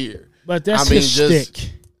this year. But that's his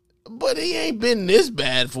shtick. But he ain't been this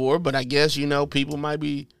bad for it. But I guess, people might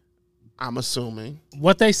be, I'm assuming.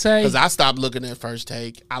 What they say? Because I stopped looking at First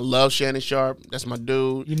Take. I love Shannon Sharp. That's my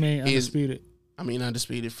dude. You mean Undisputed?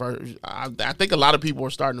 Undisputed first. I think a lot of people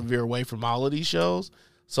are starting to veer away from all of these shows.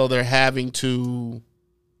 So they're having to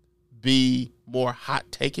be more hot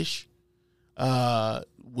take-ish.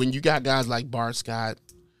 When you got guys like Bart Scott's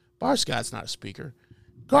not a speaker.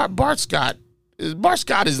 Bart Scott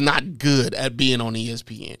is not good at being on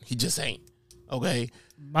ESPN. He just ain't. Okay?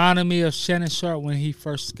 Reminded me of Shannon Sharp when he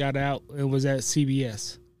first got out and was at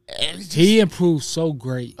CBS. He improved so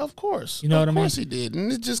great. Of course. You know what I mean? Of course he did.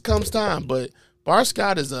 And it just comes time. But Bart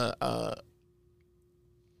Scott is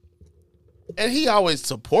and he always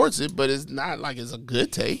supports it, but it's not like it's a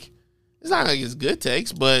good take. It's not like it's good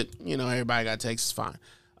takes, but, everybody got takes. It's fine.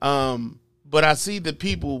 But I see that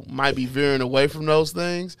people might be veering away from those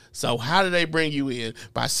things. So how do they bring you in?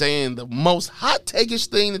 By saying the most hot take-ish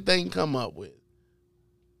thing that they can come up with.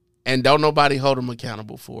 And don't nobody hold them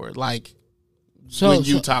accountable for it. Like when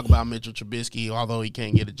you talk about Mitchell Trubisky, although he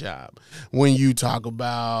can't get a job. When you talk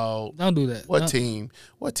about... Don't do that. What team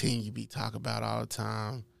you be talking about all the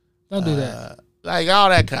time? Don't do that. Like all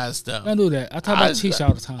that kind of stuff. Don't do that. I talk about Chiefs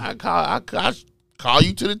all the time. I call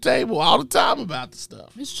you to the table all the time about the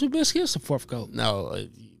stuff. Mr. Trubisky is the fourth goat. No,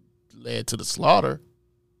 it led to the slaughter.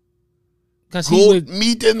 Good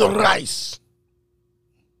meat and the rice.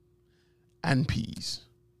 And peas.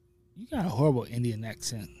 You got a horrible Indian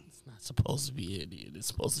accent. It's not supposed to be Indian. It's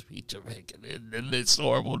supposed to be Jamaican. And it's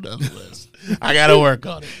horrible nonetheless. I got to work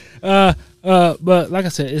on it. But like I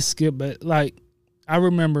said, it's Skip. But like, I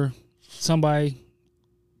remember somebody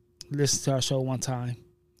listened to our show one time,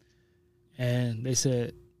 and they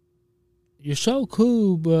said, "Your show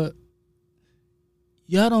cool, but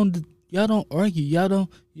y'all don't argue.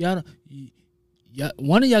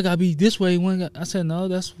 One of y'all gotta be this way. I said, no,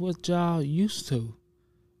 that's what y'all used to,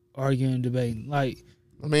 arguing and debating. Like,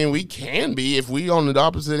 we can be if we on the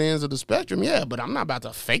opposite ends of the spectrum, yeah. But I'm not about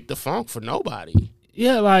to fake the funk for nobody.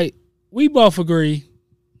 Yeah, like we both agree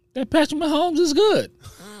that Patrick Mahomes is good.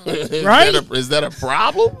 Right? Is that a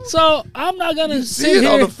problem? So I'm not gonna sit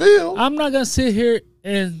here on the field. I'm not gonna sit here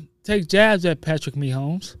and take jabs at Patrick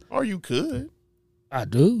Mahomes. Or you could. I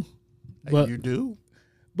do. But you do.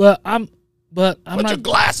 But I'm Put not your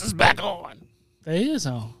glasses back on. They is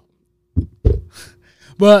on.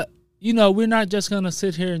 But we're not just gonna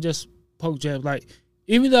sit here and just poke jabs. Like,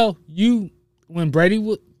 even though when Brady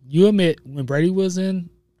was in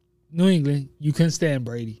New England, you couldn't stand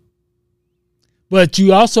Brady. But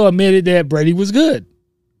you also admitted that Brady was good.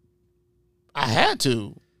 I had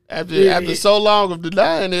to. After so long of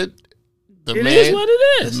denying it, it is what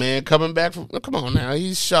it is. The man coming back from, come on now,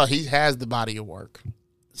 he has the body of work.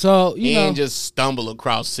 So, he ain't just stumble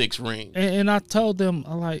across 6 rings. And I told them,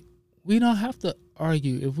 we don't have to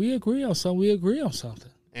argue. If we agree on something, we agree on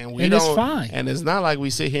something. And it's fine. And it's not like we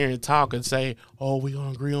sit here and talk and say, oh, we're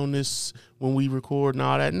going to agree on this when we record and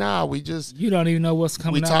all that. Nah, we just... You don't even know what's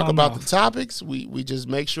coming out. We talk about the topics. We just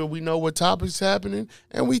make sure we know what topic's happening,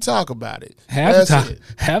 and we talk about it. Half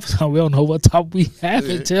the time we don't know what topic we have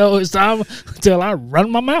until it's time, until I run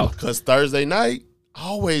my mouth. Because Thursday night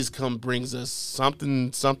always brings us something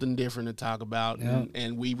different to talk about. Yeah.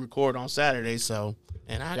 And we record on Saturday,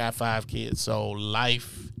 and I got 5 kids, so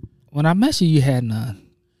life... When I met you had none.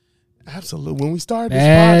 Absolutely. When we started this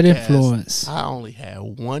Bad podcast, influence. I only had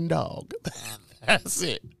one dog. That's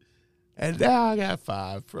it. And now I got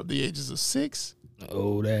 5 from the ages of 6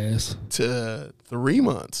 Old ass. to 3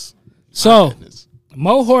 months. So, Goodness.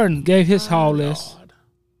 Mo Horton gave his haul My list. Lord.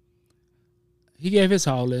 He gave his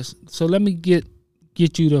haul list. So let me get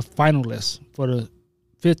you the finalists for the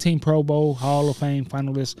 15 Pro Bowl Hall of Fame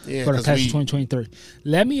finalists Yeah, for the 'cause class of we- 2023.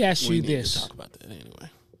 Let me ask We you need to this. talk about that anyway.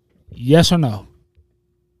 Yes or no?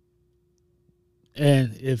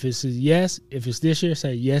 And if it's a yes, if it's this year,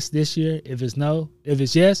 say yes this year. If it's no, if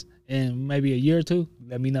it's yes, and maybe a year or two,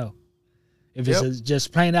 let me know. If it's Yep.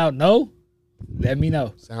 just plain out no, let me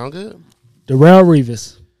know. Sound good? Darrelle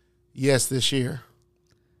Revis, Yes, this year.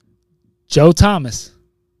 Joe Thomas,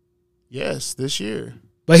 Yes, this year.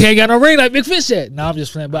 but he ain't got no ring like McFish yet. No, I'm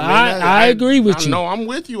just playing. But I agree with you. No, I'm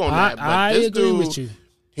with you on that. But I this agree dude, with you.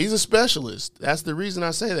 He's a specialist. That's the reason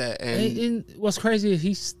I say that. And what's crazy is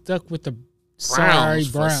he stuck with the Browns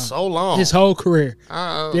for Brown so long. his whole career.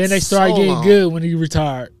 Then they started so getting long. good when he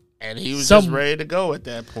retired. And he was Some- just ready to go at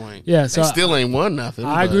that point. Yeah, They so still ain't won nothing.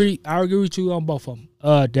 I but, agree. I agree with you on both of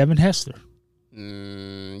them. Devin Hester,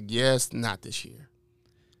 Yes, not this year.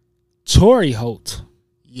 Torrey Holt,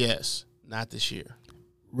 Yes, not this year.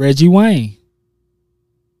 Reggie Wayne,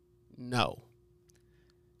 No.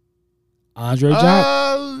 Andre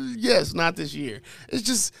Johnson. Yes, not this year. It's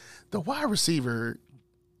just the wide receiver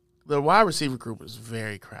group is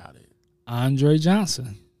very crowded. Andre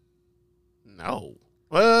Johnson. No.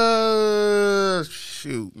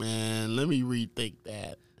 Shoot, man. Let me rethink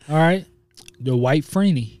that. All right. Dwight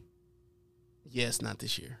Freeney, Yes, not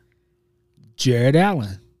this year. Jared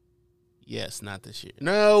Allen, Yes, not this year.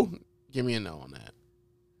 No. Give me a no on that.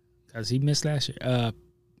 because he missed last year.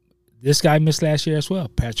 This guy missed last year as well.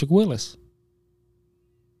 Patrick Willis.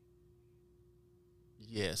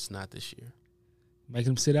 Yes, not this year. Make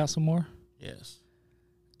him sit out some more. Yes.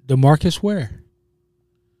 DeMarcus Ware.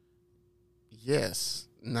 Yes,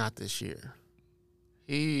 not this year.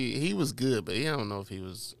 He was good, but I don't know if he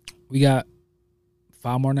was. We got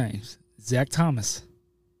 5 more names. Zach Thomas,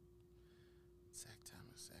 Zach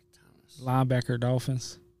Thomas. linebacker,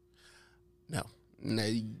 Dolphins. No.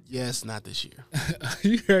 Yes, not this year.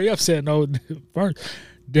 You very upset. No, first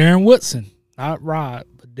Darren Woodson, not Rod,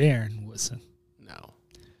 but Darren Woodson. No.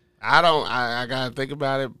 I don't. I gotta think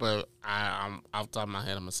about it, but I'm off the top of my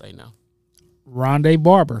head. I'm gonna say no. Rondé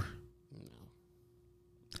Barber,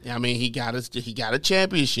 I mean, he got a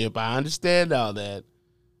championship. I understand all that,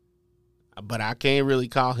 but I can't really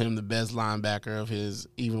call him the best linebacker of his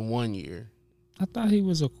even 1 year. I thought he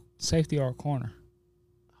was a safety or a corner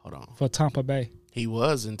Hold on. for Tampa Bay. He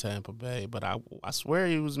was in Tampa Bay, but I swear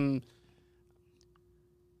he was in.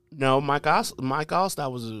 No, Mike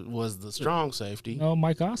Allstott was the strong safety. No,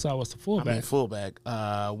 Mike Ossaw was the fullback. I mean fullback.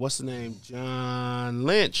 What's the name? John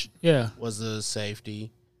Lynch Yeah, was the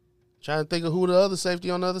safety. Trying to think of who the other safety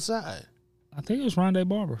on the other side. I think it was Rondé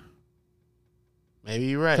Barber Maybe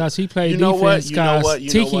you're right. because he played You know what? defense. You know Because what? You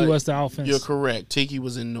know Tiki what? was the offense. You're correct. Tiki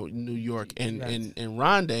was in New York, and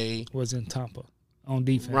Rondé was in Tampa on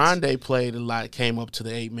defense. Rondé played a lot. Came up to the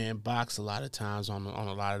 8-man box a lot of times on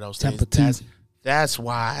a lot of those Tampa things. 2. That's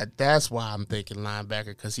why I'm thinking linebacker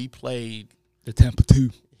because he played The Tampa 2.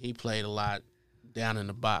 He played a lot down in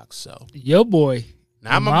the box. So Your boy.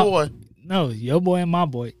 not and my boy. No, your boy and my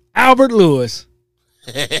boy. Albert Lewis.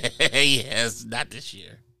 Yes, not this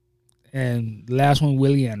year. And last one,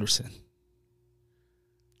 Willie Anderson.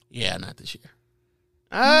 Yeah, not this year.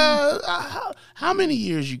 How many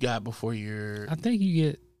years you got before you're? I think you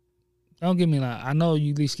get, don't get me like, I know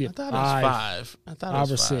you at least I get thought it was 5. I thought it five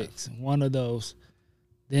was or 5. 6. One of those.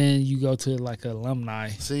 Then you go to like alumni.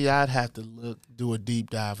 See, I'd have to do a deep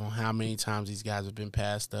dive on how many times these guys have been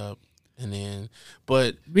passed up, and then,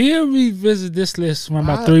 but We'll revisit this list from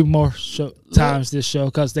about 3 more times this show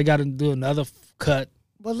because they got to do another cut.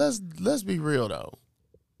 But let's be real though.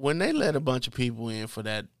 When they let a bunch of people in for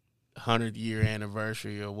that 100-year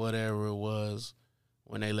anniversary or whatever it was,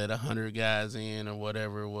 when they let 100 guys in or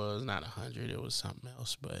whatever it was, not 100, it was something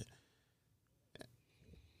else, but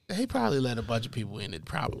they probably let a bunch of people in that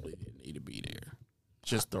probably didn't need to be there.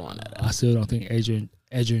 Just throwing that out. I still don't think Adrian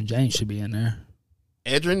James should be in there.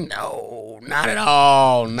 Edrin, no, not at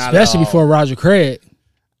all. Not Especially at all. before Roger Craig.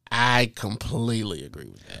 I completely agree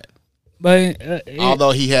with that. But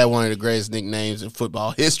Although he had one of the greatest nicknames in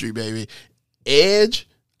football history, baby, Edge.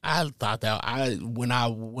 I thought that when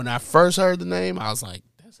I first heard the name, I was like,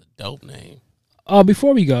 "That's a dope name."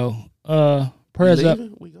 before we go, prayers up.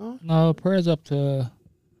 We gone? No, prayers up to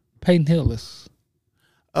Peyton Hillis.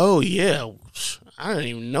 Oh yeah, I didn't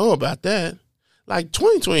even know about that. like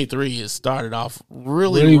 2023 has started off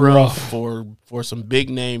really rough for some big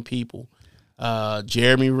name people.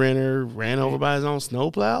 Jeremy Renner ran over by his own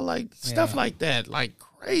snowplow, like stuff like that, like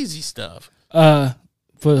crazy stuff. For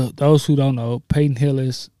those who don't know, Peyton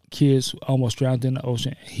Hillis' kids almost drowned in the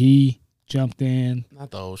ocean. He jumped in.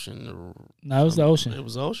 Not the ocean. No, it was the ocean. It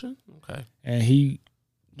was the ocean? Okay. And he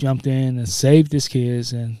jumped in and saved his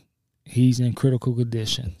kids, and he's in critical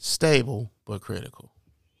condition. Stable, but critical.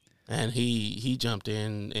 And he jumped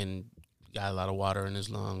in and got a lot of water in his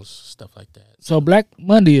lungs, stuff like that. So Black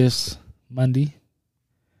Monday is Monday.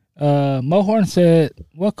 Mo Horn said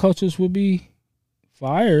what coaches will be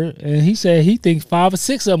fired, and he said he thinks 5 or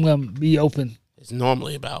 6 of them going to be open. It's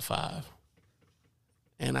normally about 5.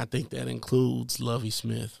 And I think that includes Lovie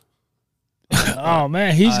Smith. Oh,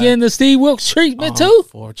 man, he's getting the Steve Wilkes treatment, too.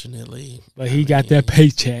 Unfortunately. But he got that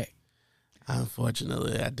paycheck.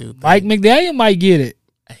 Unfortunately, I do think Mike McDaniel might get it.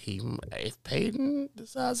 If Peyton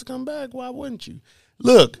decides to come back, why wouldn't you?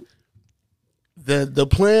 Look, the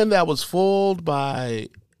plan that was foiled by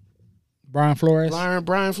Brian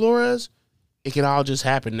Flores, it can all just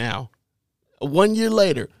happen now. 1 year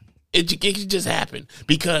later, it can just happen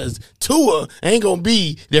because Tua ain't gonna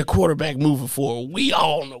be their quarterback moving forward. We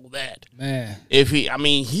all know that, man.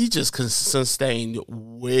 He just sustained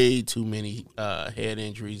way too many head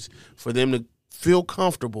injuries for them to feel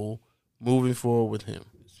comfortable moving forward with him,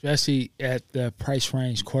 especially at the price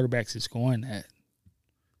range quarterbacks is going at.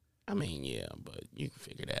 Yeah, but you can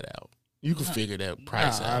figure that out. You can figure that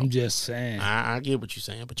price out. I'm just saying. I get what you're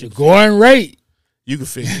saying, but the going rate. You can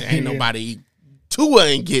figure it. Ain't nobody. Tua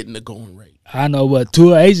ain't getting the going rate. I know, but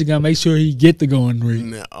Tua agent gonna make sure he get the going rate.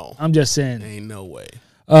 No, I'm just saying. Ain't no way.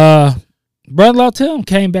 Brother Tim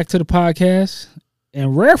came back to the podcast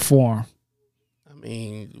in rare form.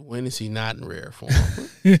 When is he not in rare form?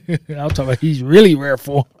 I'm talking about he's really rare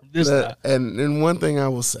form this time. And one thing I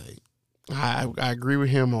will say, I agree with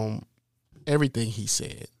him on everything he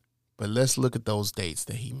said, but let's look at those dates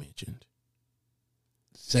that he mentioned.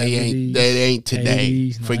 70s, they ain't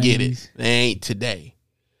today. 80s, Forget 90s. it. They ain't today.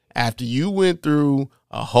 After you went through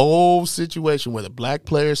a whole situation where the black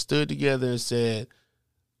players stood together and said,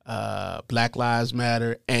 Black Lives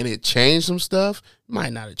Matter, and it changed some stuff, it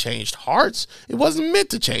might not have changed hearts. It wasn't meant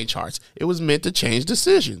to change hearts. It was meant to change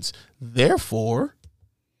decisions. Therefore,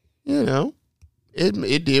 it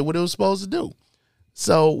did what it was supposed to do.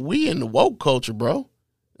 So we in the woke culture, bro.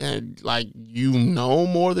 And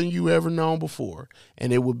more than you ever known before.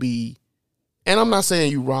 And it would be, and I'm not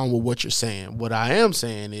saying you're wrong with what you're saying. What I am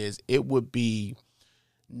saying is it would be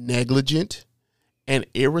negligent and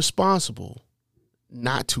irresponsible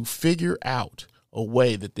not to figure out a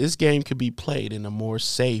way that this game could be played in a more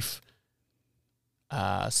safe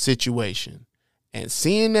situation. And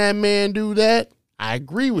seeing that man do that, I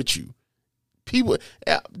agree with you.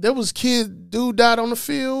 There was dude died on the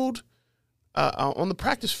field. On the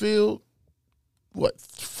practice field,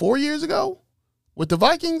 4 years ago? With the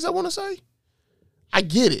Vikings, I want to say? I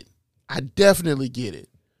get it. I definitely get it.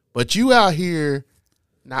 But you out here,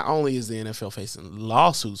 not only is the NFL facing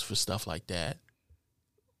lawsuits for stuff like that,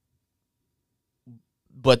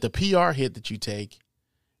 but the PR hit that you take,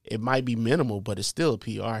 it might be minimal, but it's still a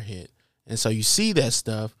PR hit. And so you see that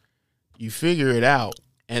stuff, you figure it out,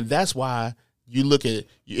 and that's why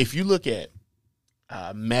if you look at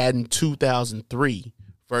Madden 2003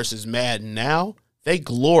 versus Madden now, they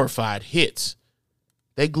glorified hits.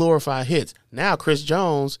 Now Chris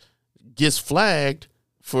Jones gets flagged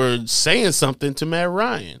for saying something to Matt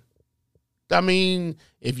Ryan.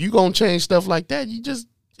 If you going to change stuff like that,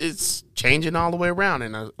 it's changing all the way around.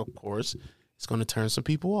 And of course, it's going to turn some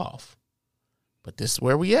people off. But this is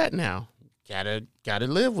where we at now. Gotta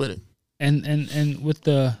live with it. And with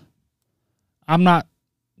I'm not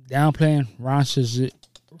downplaying Ron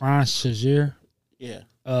Shazier,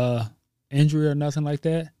 injury or nothing like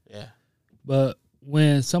that. Yeah. But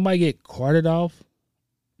when somebody get carted off,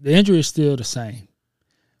 the injury is still the same.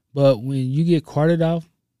 But when you get carted off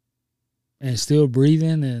and still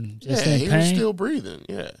breathing and just in pain, he was still breathing.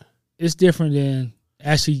 Yeah, it's different than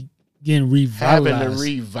actually getting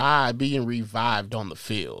revitalized. Being revived on the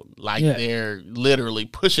field, they're literally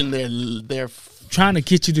pushing their trying to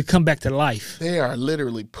get you to come back to life. They are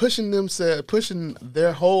literally pushing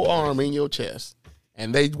their whole arm in your chest,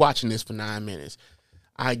 and they watching this for 9 minutes.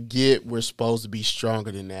 I get we're supposed to be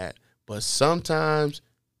stronger than that, but sometimes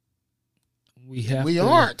we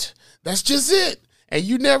aren't. That's just it. And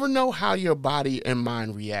you never know how your body and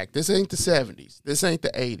mind react. This ain't the 70s. This ain't the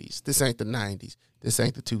 80s. This ain't the 90s. This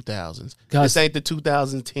ain't the 2000s. This ain't the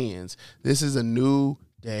 2010s. This is a new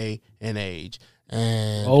day and age.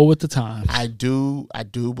 And with the times. I do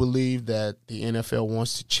believe that the NFL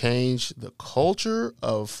wants to change the culture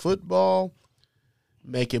of football,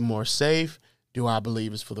 make it more safe. Do I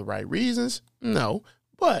believe it's for the right reasons? No.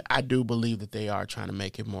 But I do believe that they are trying to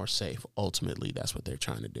make it more safe. Ultimately, that's what they're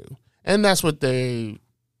trying to do. And that's what they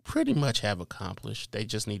pretty much have accomplished. They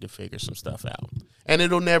just need to figure some stuff out. And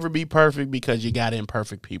it'll never be perfect because you got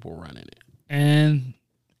imperfect people running it. And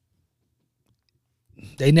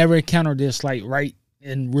they never encountered this like right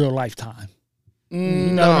in real lifetime.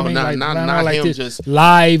 Not him this just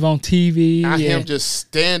live on TV. Not him just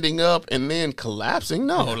standing up and then collapsing.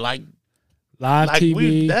 No, like live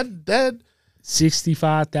TV. That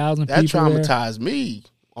 65,000 people. That traumatized me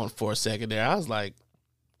for a second there. I was like,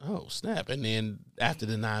 oh, snap. And then after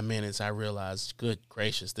the 9 minutes, I realized, good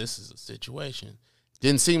gracious, this is a situation.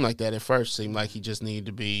 Didn't seem like that at first. Seemed like he just needed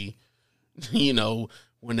to be,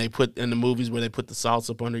 when they put in the movies where they put the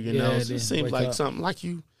salts up under your nose, it seems like something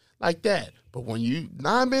like that. But when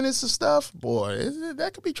 9 minutes of stuff, boy,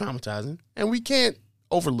 that could be traumatizing. And we can't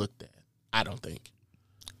overlook that, I don't think.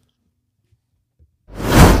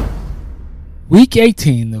 Week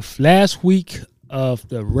 18, the last week of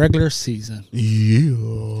the regular season.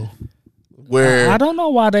 Yeah. Where I don't know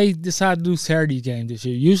why they decided to do Saturday game this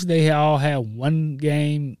year. Usually they all have one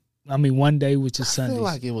game. one day, which is Sunday. I feel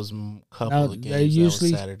like it was a couple of games. They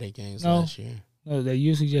usually Saturday games last year. No, they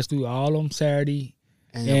usually just do all of them Saturday.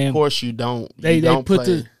 And of course, you don't. They didn't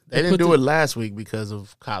do it last week because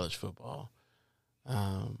of college football.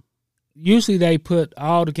 Usually they put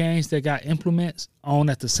all the games that got implements on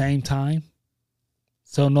at the same time.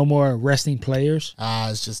 So no more resting players.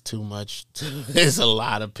 It's just too much. There's a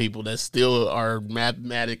lot of people that still are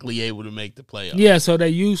mathematically able to make the playoffs. Yeah, so they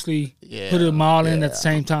usually put them all in at the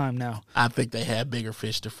same time now. I think they had bigger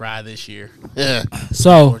fish to fry this year. Yeah.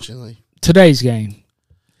 So, unfortunately, today's game.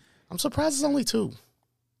 I'm surprised it's only 2.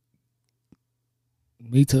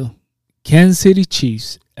 Me too. Kansas City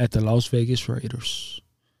Chiefs at the Las Vegas Raiders.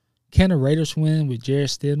 Can the Raiders win with Jarrett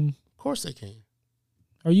Stidham? Of course they can.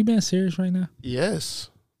 Are you being serious right now?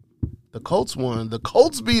 Yes. The Colts won. The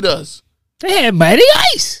Colts beat us. They had Matty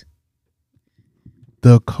Ice.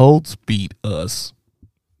 The Colts beat us.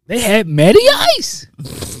 They had Matty Ice.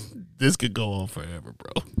 This could go on forever,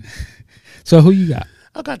 bro. So who you got?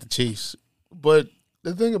 I got the Chiefs. But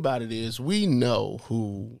the thing about it is we know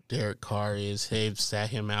who Derek Carr is. They've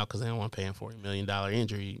sat him out because they don't want to pay him $40 million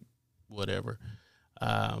injury, whatever.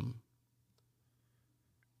 I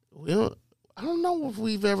don't know if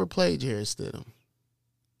we've ever played Jarrett Stidham.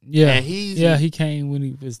 Yeah, he came when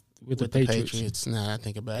he was with the Patriots. Now I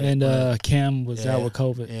think about it. And Cam was out with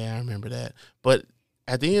COVID. Yeah, I remember that. But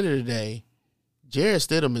at the end of the day, Jarrett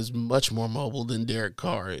Stidham is much more mobile than Derek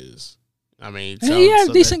Carr is. I mean, he had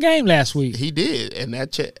a decent game last week. He did, and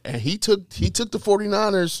he took the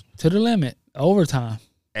 49ers to the limit, overtime.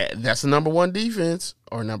 That's the number 1 defense,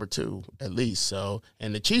 or number 2 at least. So,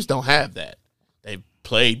 and the Chiefs don't have that. They've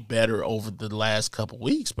played better over the last couple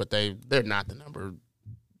weeks, but they're not the number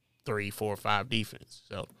 3, 4, 5 defense.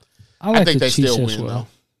 So I think they still win though,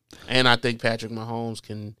 and I think Patrick Mahomes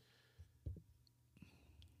can.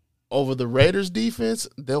 Over the Raiders defense,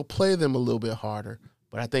 they'll play them a little bit harder,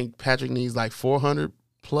 but I think Patrick needs like 400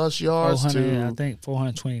 plus yards I think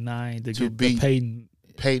 429 to get beat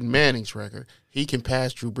Peyton Manning's record. He can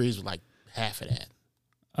pass Drew Brees with like half of that.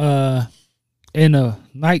 In a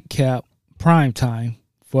nightcap prime time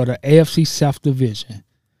for the AFC South Division,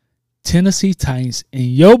 Tennessee Titans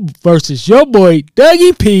versus your boy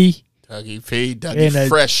Dougie P. Dougie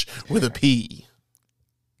Fresh with a P.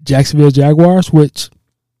 Jacksonville Jaguars, which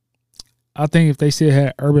I think if they still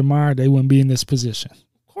had Urban Meyer, they wouldn't be in this position.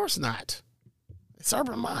 Of course not. It's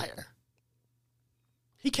Urban Meyer.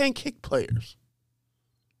 He can't kick players.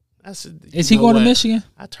 Is he going to Michigan?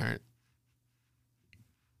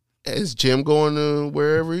 Is Jim going to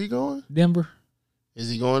wherever he going? Denver.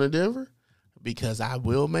 Is he going to Denver? Because I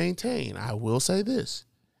will say this.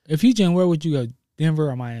 If you Jim, where would you go? Denver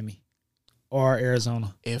or Miami? Or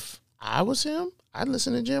Arizona? If I was him, I'd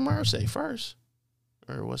listen to Jim Irsay first.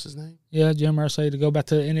 Or what's his name? Yeah, Jim Irsay to go back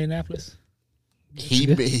to Indianapolis.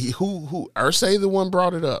 Irsay the one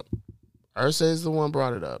brought it up. Irsay's the one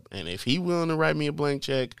brought it up. And if he willing to write me a blank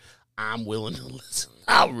check, I'm willing to listen.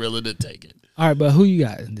 I'm willing to take it. All right, but who you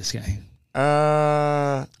got in this game?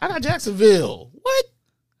 I got Jacksonville. What?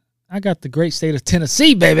 I got the great state of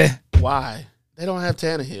Tennessee, baby. Why? They don't have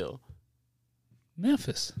Tannehill.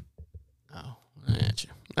 Memphis. Oh, I got you.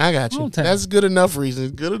 Hometown. That's good enough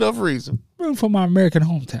reason. Good enough reason. Room for my American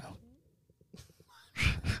hometown.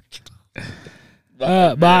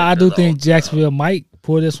 But I do think Jacksonville might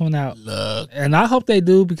pull this one out. Look. And I hope they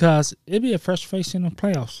do because it'd be a fresh face in the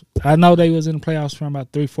playoffs. I know they was in the playoffs from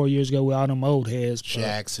about 3-4 years ago with all them old heads.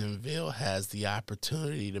 Jacksonville has the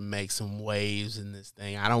opportunity to make some waves in this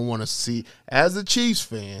thing. I don't want to see, as a Chiefs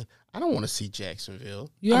fan, I don't want to see Jacksonville.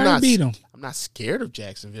 You already beat them. I'm not scared of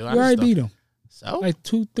Jacksonville. You already beat them. So? Like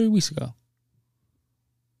 2-3 weeks ago.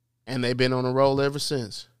 And they've been on a roll ever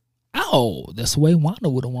since. Oh, that's the way Wanda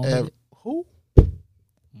would have won it. Who?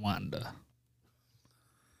 Wanda.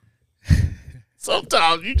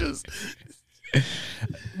 Sometimes you just.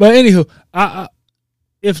 But anywho,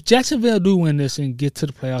 if Jacksonville do win this and get to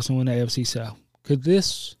the playoffs and win the AFC South, could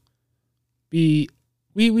this be?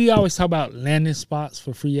 We always talk about landing spots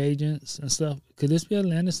for free agents and stuff. Could this be a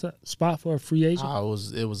landing spot for a free agent?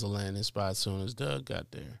 It was a landing spot as soon as Doug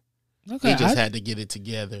got there. Okay, he just had to get it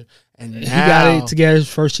together, and he got it together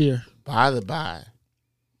his first year. By the by,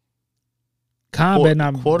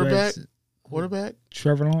 quarterback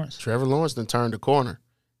Trevor Lawrence. Trevor Lawrence done turned the corner.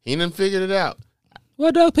 He done figured it out.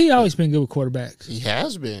 Well, Doug P always been good with quarterbacks. He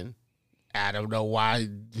has been. I don't know why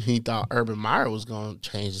he thought Urban Meyer was going to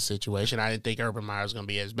change the situation. I didn't think Urban Meyer was going to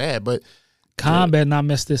be as bad, but Khan better not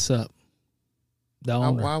mess this up. The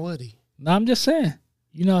owner. Why would he? No, I'm just saying.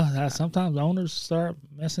 You know how sometimes owners start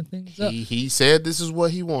messing things up. He said this is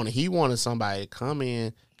what he wanted. He wanted somebody to come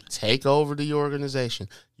in, take over the organization.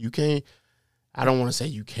 You can't. I don't want to say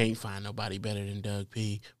you can't find nobody better than Doug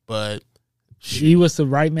P, but he was the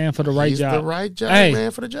right man for the right job. He's the right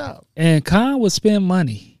man for the job. And Khan would spend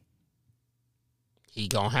money. He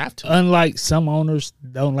gonna have to. Unlike some owners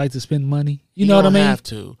don't like to spend money. You know what I mean? Have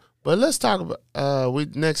to. But let's talk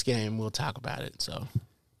about next game. We'll talk about it. So,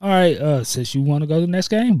 all right. Since you want to go to the next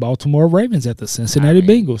game, Baltimore Ravens at the Cincinnati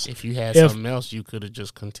Bengals. If you had something else, you could have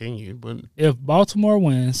just continued. But if Baltimore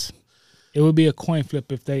wins, it would be a coin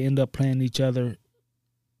flip if they end up playing each other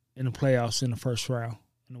in the playoffs in the first round.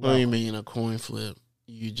 What do you mean a coin flip?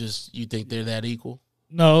 You think they're that equal?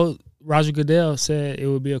 No, Roger Goodell said it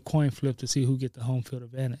would be a coin flip to see who get the home field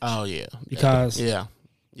advantage. Oh yeah, because I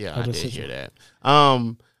did hear that.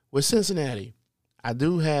 With Cincinnati, I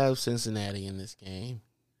do have Cincinnati in this game,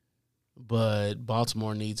 but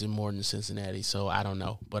Baltimore needs it more than Cincinnati, so I don't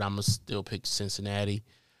know. But I'm gonna still pick Cincinnati.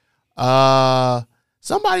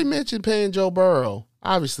 Somebody mentioned paying Joe Burrow.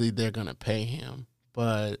 Obviously, they're gonna pay him,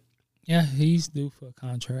 but yeah, he's due for a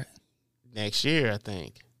contract next year, I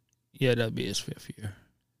think. Yeah, that'll be his 5th year.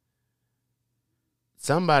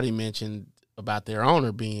 Somebody mentioned about their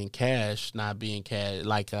owner being cash, not being cash.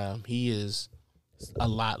 Like he is a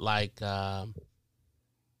lot like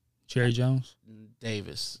Jerry Jones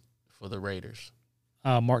Davis for the Raiders.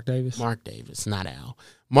 Mark Davis. Mark Davis, not Al.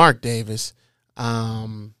 Mark Davis,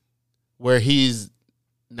 where he's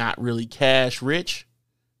not really cash rich.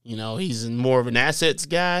 You know, he's more of an assets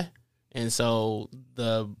guy, and so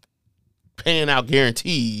the paying out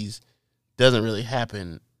guarantees doesn't really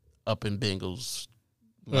happen up in Bengals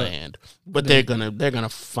land. But they're gonna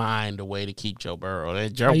find a way to keep Joe Burrow.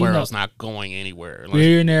 Joe Burrow's not going anywhere.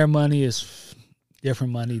 Billionaire money is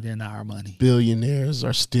different money than our money. Billionaires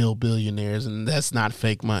are still billionaires, and that's not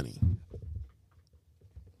fake money.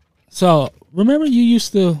 So remember, you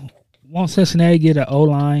used to want Cincinnati to get an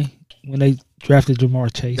O-line when they drafted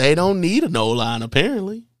Jamar Chase. They don't need an O-line,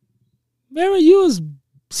 apparently. Remember, you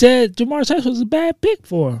said Jamar Chase was a bad pick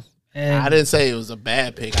for him. And I didn't say it was a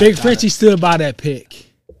bad pick. Big Frenchie stood by that pick.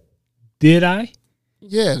 Did I?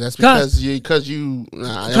 Yeah, that's because you.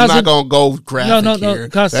 I'm not gonna go graphic here.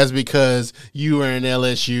 That's because you are an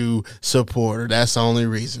LSU supporter. That's the only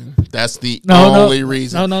reason. That's the only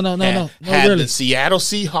reason. No. Had really. the Seattle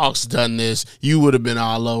Seahawks done this, you would have been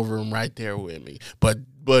all over them right there with me. But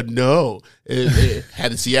no,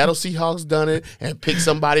 had the Seattle Seahawks done it and picked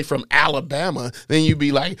somebody from Alabama, then you'd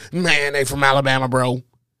be like, man, they from Alabama, bro.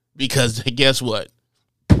 Because guess what?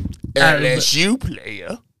 LSU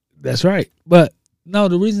player. That's right. But no,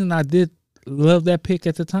 the reason I did love that pick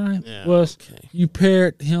at the time was you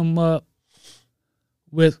paired him up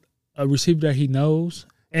with a receiver that he knows,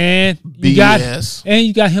 and you got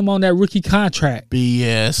him on that rookie contract.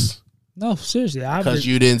 BS. No, seriously. Because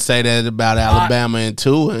you didn't say that about Alabama and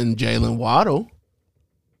Tua and Jalen Waddle.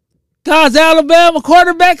 Because Alabama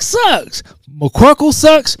quarterback sucks. McCorkle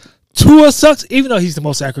sucks. Tua sucks, even though he's the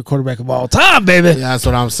most accurate quarterback of all time, baby. Yeah, that's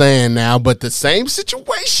what I'm saying now. But the same exact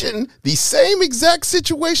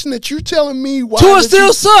situation that you're telling me why Tua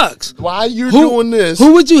still sucks. Why you're doing this?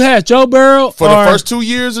 Who would you have, Joe Burrow? For the first 2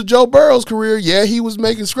 years of Joe Burrow's career, yeah, he was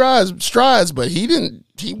making strides, but he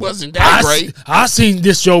wasn't that great. I seen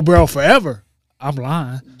this Joe Burrow forever. I'm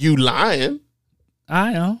lying. You lying?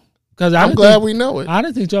 I know. I'm glad we know it. I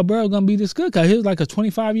didn't think Joe Burrow was going to be this good because he was like a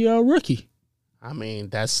 25-year-old rookie. I mean,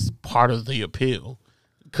 that's part of the appeal.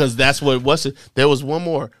 Because that's what was it. There was one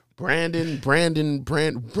more. Brandon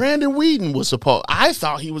Whedon was supposed. I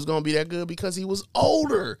thought he was going to be that good because he was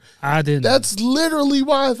older. I didn't. That's literally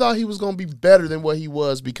why I thought he was going to be better than what he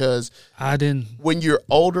was, because I didn't. When you're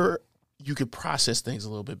older, you could process things a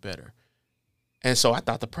little bit better. And so I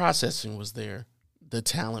thought the processing was there. The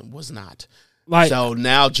talent was not. So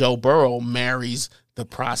now Joe Burrow marries the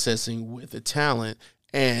processing with the talent,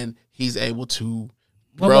 and he's able to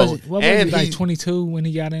grow. What was he, like 22 when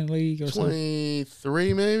he got in the league or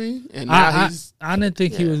 23 maybe? And now I didn't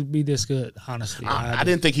think he would be this good, honestly. I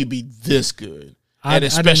didn't think he'd be this good. And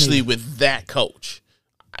especially with that coach.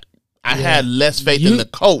 I had less faith in the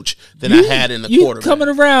coach than I had in the quarterback. You coming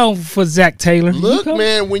around for Zach Taylor. Look,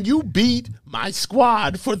 man, when you beat my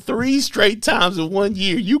squad for 3 straight times in 1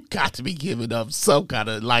 year, you got to be giving up some kind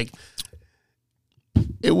of, like,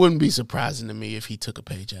 it wouldn't be surprising to me if he took a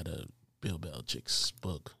page out of Bill Belichick's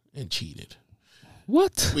book and cheated.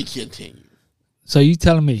 What? We continue. So you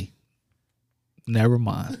telling me, never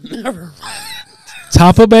mind. Never mind.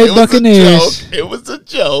 Tampa Bay Buccaneers. It was a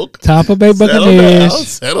joke. Tampa Bay Buccaneers.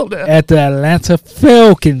 Settle down. At the Atlanta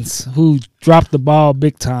Falcons, who dropped the ball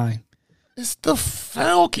big time. It's the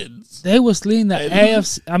Falcons. They was leading the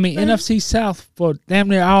NFC South for damn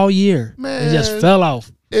near all year. Man, it just fell off.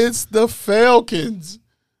 It's the Falcons.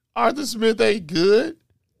 Arthur Smith ain't good.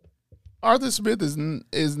 Arthur Smith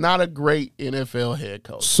is not a great NFL head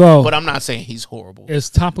coach. But I'm not saying he's horrible. Is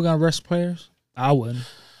Tampa gonna rest players? I wouldn't.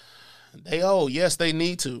 Yes, they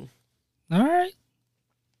need to. All right.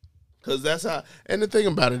 Because that's how. And the thing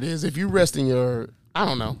about it is, if you rest in your, I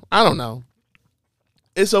don't know.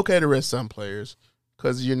 It's okay to rest some players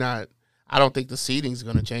because you're not. I don't think the seeding's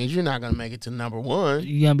going to change. You're not going to make it to number 1.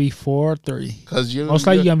 You're going to be 4 or 3. Because most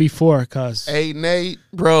likely you're going to be 4 because 8-8,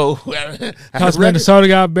 bro. Because Minnesota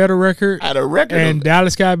got a better record. At a record. And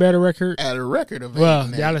Dallas got a better record. At a record of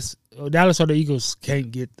 8-8. Well, Dallas or the Eagles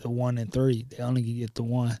can't get the 1 and 3. They only can get the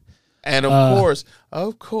 1. And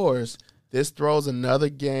of course, this throws another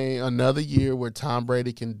year where Tom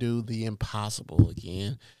Brady can do the impossible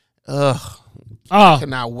again. I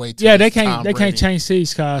cannot wait. They can't change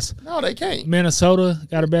seeds, cause no, they can't. Minnesota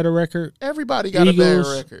got a better record. Everybody got a better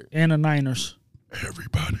record, and the Niners.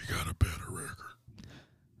 Everybody got a better record.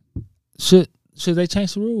 Should they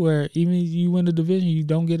change the rule where even if you win the division, you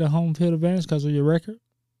don't get a home field advantage because of your record?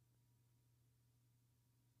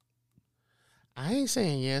 I ain't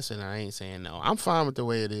saying yes and I ain't saying no. I'm fine with the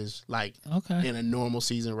way it is, like in a normal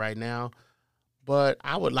season right now. But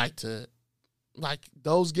I would like to, like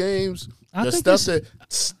those games,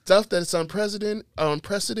 stuff that's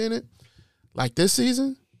unprecedented, like this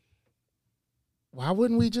season. Why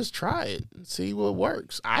wouldn't we just try it and see what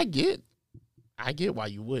works? I get why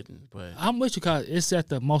you wouldn't, but I'm with you because it's at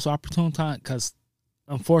the most opportune time. Because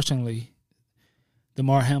unfortunately, the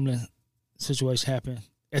Damar Hamlin situation happened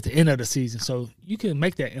at the end of the season, so you can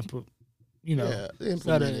make that input.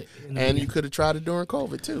 Implement it. And you could have tried it during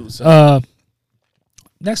COVID too. So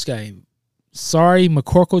next game. Sorry,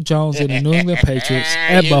 McCorkle Jones and the New England Patriots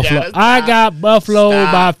at Buffalo. I got Buffalo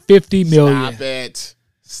by 50 million.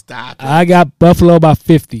 Stop it. I got Buffalo by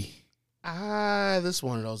 50. This is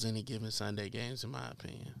one of those any given Sunday games, in my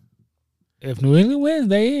opinion. If New England wins,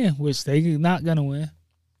 they in, which they're not going to win.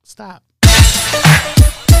 Stop.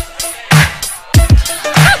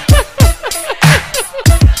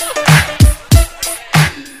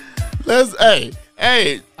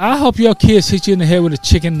 Hey. I hope your kids hit you in the head with a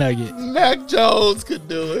chicken nugget. Mac Jones could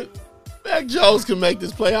do it. Mac Jones can make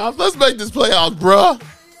this playoff. Let's make this playoff, bruh.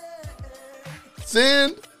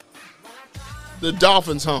 Send the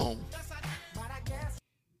Dolphins home.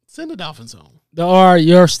 Send the Dolphins home.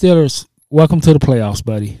 Your Steelers. Welcome to the playoffs,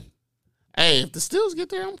 buddy. Hey, if the Steelers get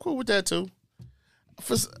there, I'm cool with that too.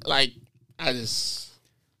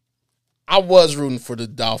 I was rooting for the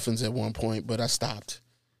Dolphins at one point, but I stopped.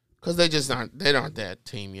 Because they aren't that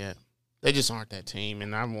team yet. They just aren't that team,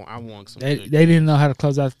 and I want some. They didn't know how to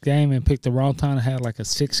close out the game and picked the wrong time and had like a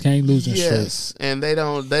 6-game losing streak. Yes, and they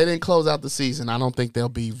didn't close out the season. I don't think there'll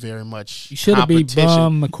be very much. You should have beat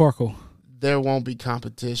Bum McCorkle. There won't be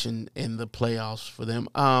competition in the playoffs for them.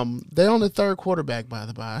 They're on the third quarterback, by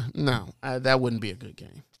the by. No, that wouldn't be a good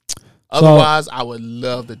game. Otherwise, I would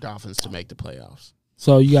love the Dolphins to make the playoffs.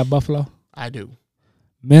 So you got Buffalo? I do.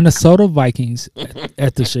 Minnesota Vikings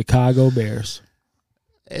at the Chicago Bears.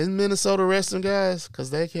 Is Minnesota resting guys?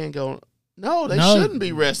 Because they can't go. No, they shouldn't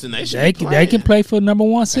be resting. They should be playing. They can play for the number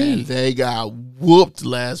 1 seed. And they got whooped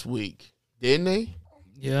last week, didn't they?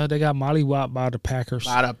 Yeah, they got mollywopped by the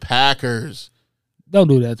Packers. Don't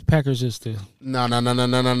do that. The Packers is still. No.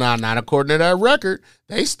 Not according to that record.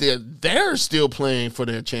 They're still playing for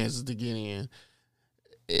their chances to get in.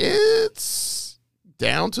 It's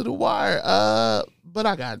down to the wire. But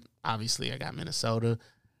I got Minnesota.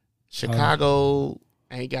 Chicago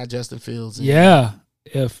ain't got Justin Fields in. Yeah.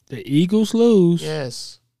 If the Eagles lose.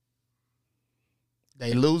 Yes.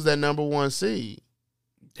 They lose that number 1 seed.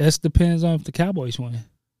 That depends on if the Cowboys win.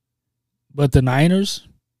 But the Niners.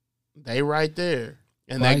 They right there.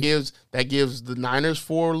 And that gives the Niners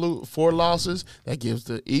four losses. That gives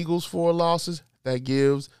the Eagles 4 losses. That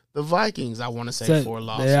gives the Vikings, I want to say, 4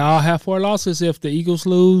 losses. They all have 4 losses if the Eagles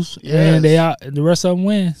lose yes. and the rest of them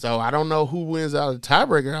win. So I don't know who wins out of the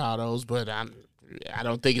tiebreaker out of those, but I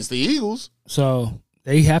don't think it's the Eagles. So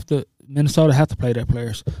Minnesota have to play their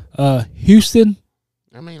players. Houston.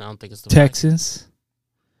 I don't think it's the Texans.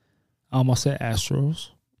 I almost said Astros.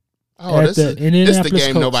 Oh, this is the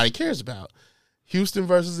game nobody cares about. Houston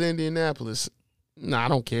versus Indianapolis. No, I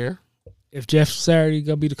don't care. If Jeff Saturday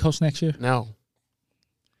going to be the coach next year? No.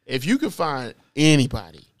 If you could find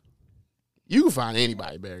anybody,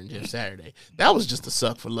 better than Jeff Saturday. That was just a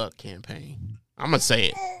suck for luck campaign. I'm going to say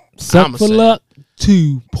it. Suck for luck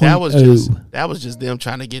 2.0. That was just them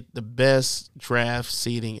trying to get the best draft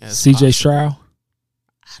seeding as CJ possible. Stroud?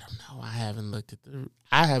 I don't know. I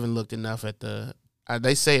haven't looked enough at the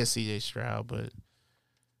they say it's CJ Stroud, but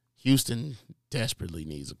Houston desperately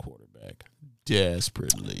needs a quarterback.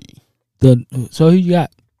 Desperately. So who you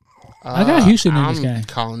got? I got Houston in this game. I'm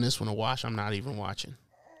calling this one a wash. I'm not even watching.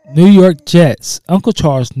 New York Jets. Uncle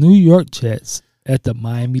Charles, New York Jets at the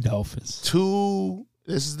Miami Dolphins.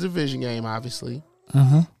 This is a division game, obviously.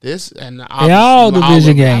 Uh-huh. They all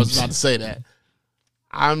division games. I was about to say that.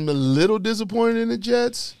 I'm a little disappointed in the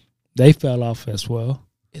Jets. They fell off as well.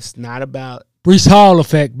 It's not about Brees Hall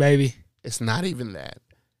effect, baby. It's not even that.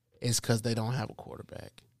 It's because they don't have a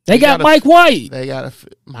quarterback. They got Mike White.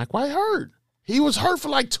 Mike White hurt. He was hurt for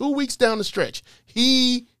like 2 weeks down the stretch.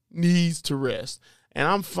 He needs to rest. And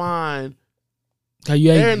I'm fine.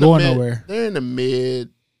 You ain't going nowhere. They're in the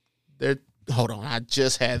mid. Hold on. I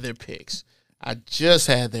just had their picks. up.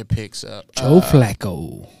 Joe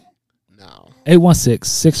Flacco. No.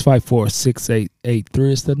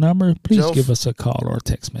 816-654-6883 is the number. Please give us a call or a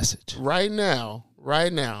text message. Right now,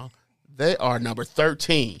 they are number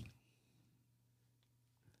 13.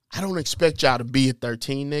 I don't expect y'all to be at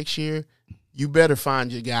 13 next year. You better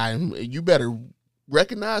find your guy. You better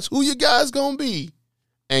recognize who your guy's going to be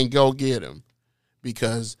and go get him.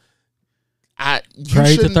 Because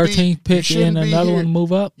trade the 13th pick in another one to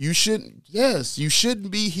move up? You shouldn't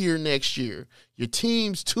be here next year. Your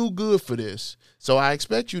team's too good for this. So I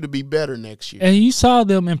expect you to be better next year. And you saw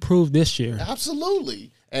them improve this year.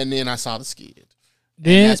 Absolutely. And then I saw the skid.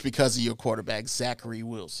 And that's because of your quarterback, Zachary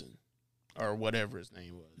Wilson, or whatever his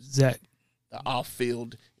name was. Zach. The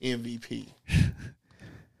off-field MVP.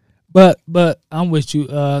 But I'm with you.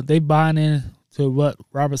 They buying in to what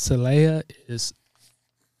Robert Saleh is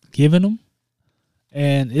giving them.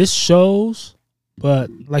 And it shows. But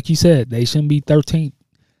like you said, they shouldn't be 13th.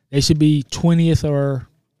 They should be 20th or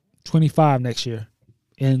 25 next year.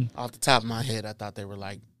 And off the top of my head, I thought they were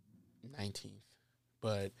like 19th.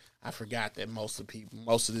 But I forgot that most of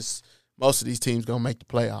these teams gonna make the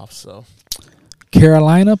playoffs. So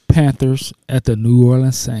Carolina Panthers at the New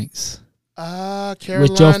Orleans Saints. Carolina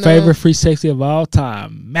with your favorite free safety of all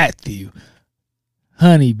time, Matthew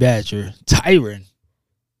Honey Badger Tyron.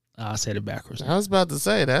 I said it backwards. I was about to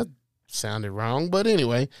say that sounded wrong, but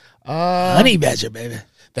anyway, Honey Badger, baby.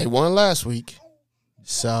 They won last week,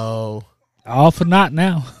 so all for naught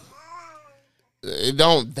now. They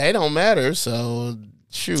don't matter. So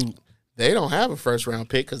shoot, they don't have a first round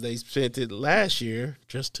pick because they spent it last year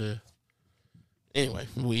just to. Anyway,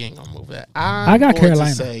 we ain't gonna move that. I got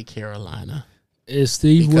Carolina. To say Carolina. Is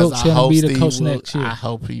Steve Wilkes gonna be the coach next year? I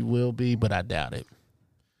hope he will be, but I doubt it.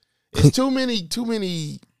 It's too many.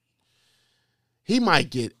 He might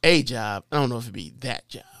get a job. I don't know if it'd be that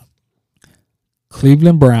job.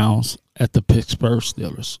 Cleveland Browns at the Pittsburgh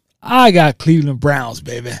Steelers. I got Cleveland Browns,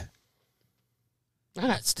 baby. I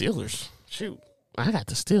got Steelers. Shoot. I got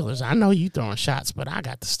the Steelers. I know you throwing shots, but I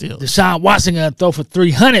got the Steelers. Deshaun Watson gonna throw for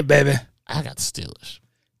 300, baby. I got the Steelers.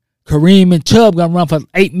 Kareem and Chubb gonna run for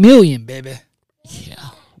 $8 million, baby. Yeah,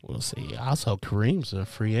 we'll see. Also, Kareem's a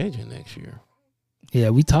free agent next year. Yeah,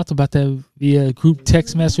 we talked about that via group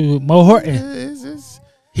text message with Mo Horton.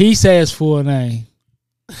 He says full name.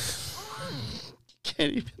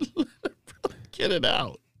 Can't even get it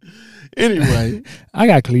out. Anyway, I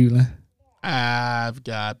got Cleveland. I've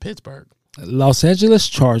got Pittsburgh. Los Angeles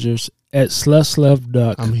Chargers at Sluff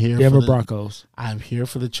Duck. I'm here Denver Broncos. I'm here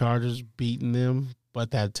for the Chargers beating them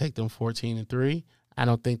but that'd take them 14-3. I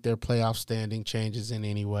don't think their playoff standing changes in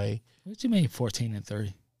any way. What you mean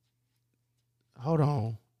 14-3? Hold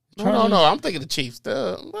on. No. I'm thinking the Chiefs.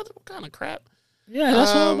 What kind of crap? Yeah,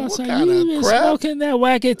 that's what I'm about to say. Kind You've been of crap? smoking that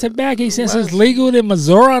wacky tobacco since it's legal in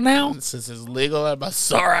Missouri now? Since it's legal in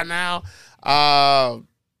Missouri now.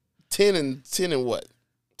 10 and what?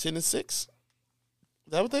 10-6? Is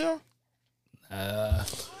that what they are?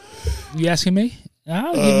 You asking me?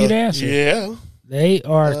 I'll give you the answer. Yeah. They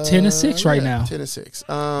are 10-6 right now. 10-6.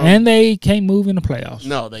 And they can't move in the playoffs.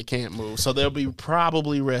 No, they can't move. So they'll be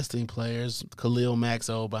probably resting players. Khalil Mack's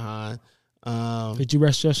behind. Did you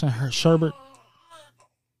rest Justin Herbert?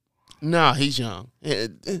 No, he's young.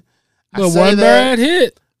 But one bad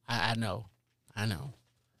hit. I know.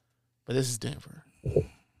 But this is Denver.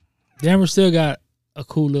 Denver still got a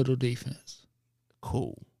cool little defense.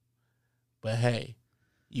 Cool. But hey,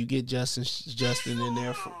 you get Justin in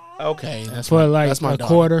there for that's my dog.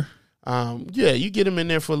 Quarter. Yeah, you get him in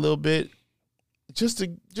there for a little bit, just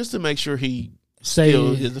to make sure he Stay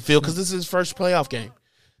gets the field, because this is his first playoff game.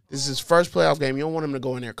 This is his first playoff game. You don't want him to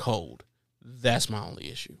go in there cold. That's my only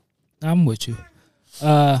issue. I'm with you.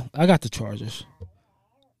 I got the Chargers.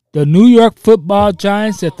 The New York Football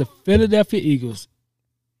Giants at the Philadelphia Eagles.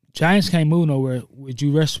 Giants can't move nowhere. Would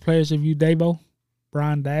you rest players if you Dabo?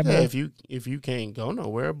 Brian Dabo? Yeah, if you can't go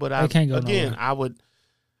nowhere, but I can't go nowhere. I would.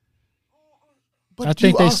 But I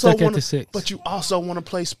think they stuck at the 6. But you also want to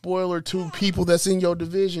play spoiler to people that's in your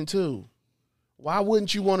division too. Why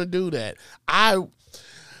wouldn't you want to do that?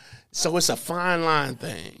 So it's a fine line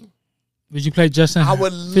thing. Would you play Justin? I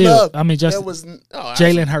would love. I mean,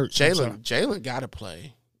 Jalen Hurts. Jalen got to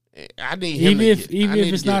play. I need him. Even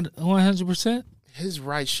if it's not 100%. His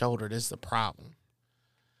right shoulder is the problem.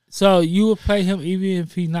 So you would play him even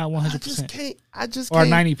if he's not 100%. I just or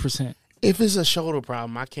can't. 90%. If it's a shoulder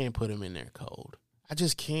problem, I can't put him in there cold. I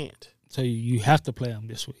just can't. So you have to play him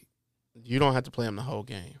this week. You don't have to play him the whole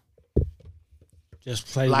game. Just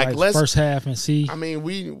play first half and see. I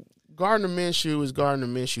mean, Gardner Minshew is Gardner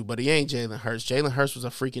Minshew, but he ain't Jalen Hurts. Jalen Hurts was a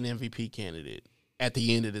freaking MVP candidate at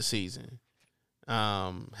the end of the season.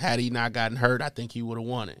 Had he not gotten hurt, I think he would have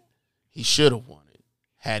won it. He should have won it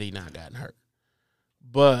had he not gotten hurt.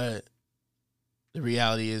 But the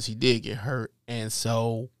reality is he did get hurt, and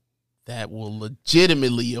so that will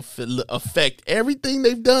legitimately affect everything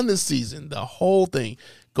they've done this season, the whole thing.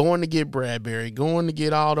 Going to get Bradbury, going to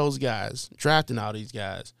get all those guys, drafting all these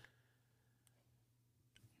guys.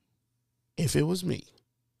 If it was me,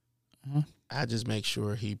 I just make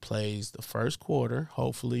sure he plays the first quarter.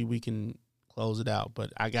 Hopefully we can close it out,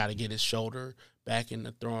 but I got to get his shoulder back in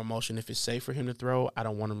the throwing motion. If it's safe for him to throw, I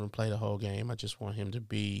don't want him to play the whole game. I just want him to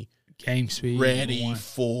be game speed ready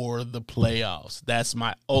for the playoffs. That's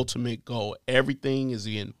my ultimate goal. Everything is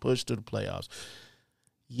getting pushed to the playoffs.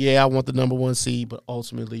 Yeah, I want the number 1 seed, but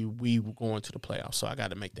ultimately we were going to the playoffs, so I got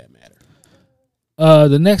to make that matter.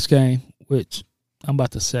 The next game, which I'm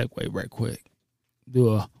about to segue right quick, do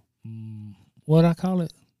a what I call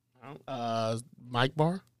it? Mike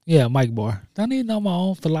Bar? Yeah, Mike Bar. Don't need to know my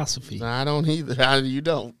own philosophy. No, I don't either. You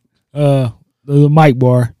don't. The Mike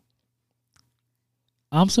Bar.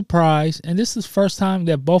 I'm surprised, and this is the first time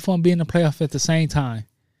that both of them be in the playoff at the same time.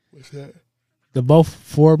 What's that? The both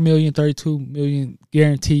 $4 million, $32 million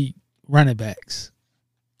guaranteed running backs.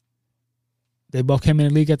 They both came in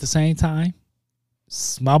the league at the same time.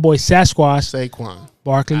 My boy Sasquatch, Saquon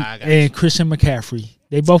Barkley, and Christian McCaffrey.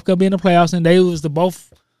 They both gonna be in the playoffs, and they was the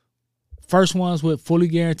both first ones with fully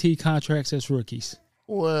guaranteed contracts as rookies.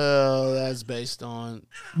 Well, that's based on,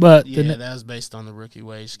 that's based on the rookie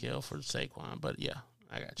wage scale for Saquon. But yeah,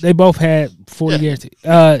 I got you. They both had fully guaranteed.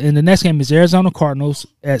 And the next game is Arizona Cardinals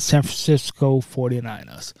at San Francisco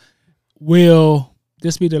 49ers. Will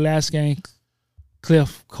this be the last game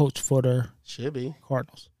Cliff coach for the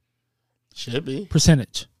Cardinals? Should be.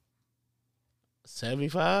 Percentage.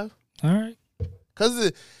 75. All right.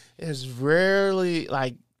 Because it's rarely,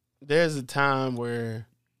 there's a time where,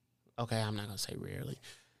 I'm not going to say rarely.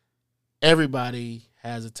 Everybody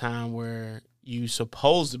has a time where you're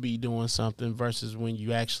supposed to be doing something versus when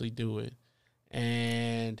you actually do it.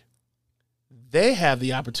 And they have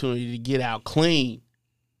the opportunity to get out clean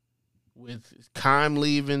with Keim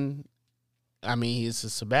leaving. I mean, it's a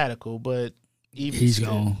sabbatical, but even he's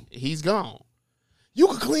gone. He's gone. You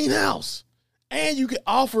could clean house, and you could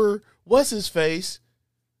offer what's his face.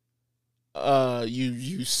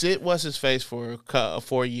 You sit what's his face for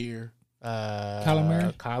a year.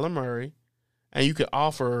 Kyler Murray, and you could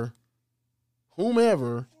offer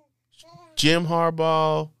whomever, Jim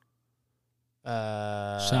Harbaugh,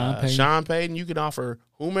 Sean Payton. You can offer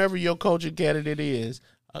whomever your coaching candidate is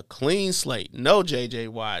A clean slate. No J.J.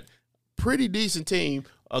 Watt. Pretty decent team.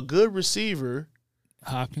 A good receiver.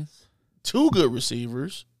 Hopkins. 2 good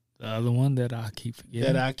receivers. The other one that I keep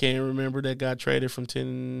forgetting. That I can't remember that got traded from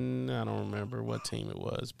 10. I don't remember what team it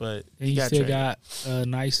was, but he got still traded. Got a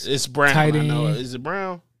nice It's Brown. tight I end. know. Is it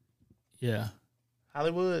Brown? Yeah.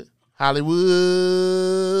 Hollywood. And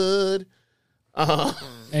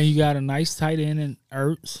you got a nice tight end in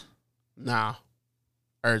Ertz. Nah.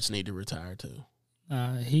 Ertz need to retire too.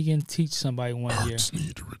 He can teach somebody one year. Ertz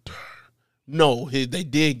need to retire. No, they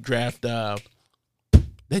did draft.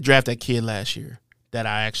 They drafted that kid last year that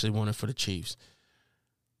I actually wanted for the Chiefs.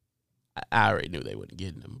 I already knew they wouldn't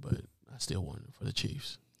get him, but I still wanted him for the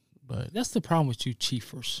Chiefs. But that's the problem with you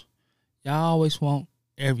Chiefers. Y'all always want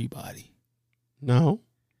everybody. No.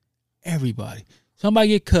 Everybody. Somebody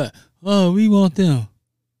get cut. Oh, we want them.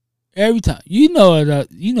 Every time. You know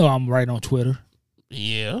I'm right on Twitter.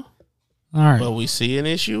 Yeah. All right. But we see an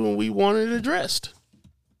issue and we want it addressed.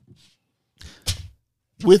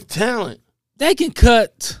 With talent. They can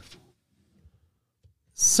cut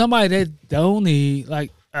somebody that don't need,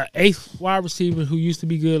 like an 8th wide receiver who used to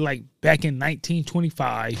be good, like back in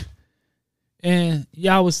 1925. And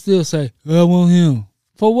y'all would still say, I want him.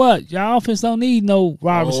 For what? Y'all offense don't need no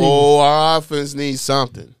wide receiver. Oh, our offense needs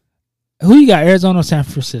something. Who you got, Arizona or San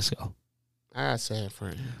Francisco? I got San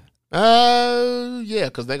Fran. Yeah,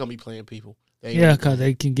 because they're going to be playing people. Yeah, because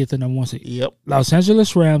they can get the number 1 seed. Yep. Los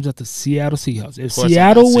Angeles Rams at the Seattle Seahawks. If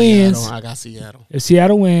Seattle wins, I got Seattle. If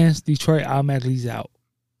Seattle wins, Detroit automatically is out.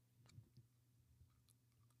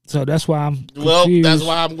 So that's why I'm confused. Well, that's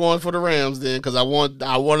why I'm going for the Rams then, because I want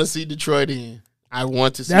to see Detroit in. I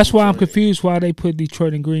want to see That's Detroit why I'm confused why they put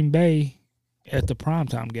Detroit and Green Bay at the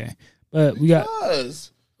primetime game. But we got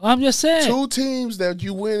I'm just saying. 2 teams that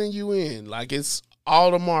you win and you in. Like it's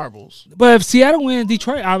all the marbles. But if Seattle wins,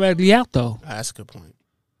 Detroit automatically out though. That's a good point.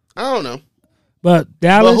 I don't know. But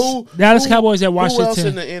Dallas Cowboys at Washington. Who else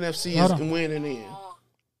in the NFC is winning in?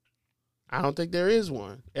 I don't think there is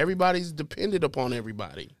one. Everybody's dependent upon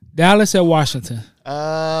everybody. Dallas at Washington.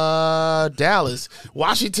 Dallas.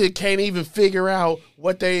 Washington can't even figure out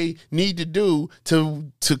what they need to do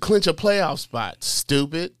to clinch a playoff spot.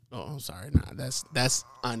 Stupid. Oh, I'm sorry. Nah, that's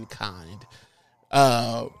unkind.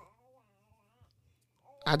 I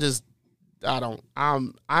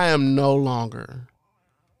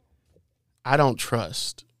don't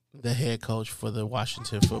trust the head coach for the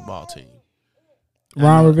Washington football team.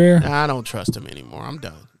 Ron Rivera? I don't trust him anymore. I'm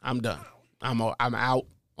done. I'm out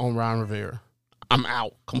on Ron Rivera. I'm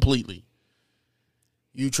out completely.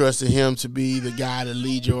 You trusted him to be the guy to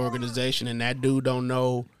lead your organization, and that dude don't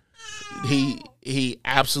know. He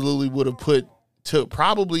absolutely would have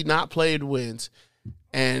probably not played wins,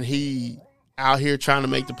 and he out here trying to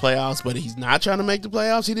make the playoffs, but he's not trying to make the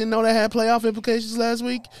playoffs. He didn't know that had playoff implications last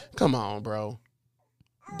week. Come on, bro.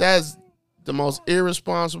 That's the most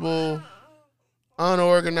irresponsible,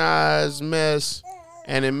 unorganized mess,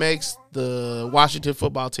 and it makes the Washington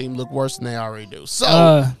football team look worse than they already do.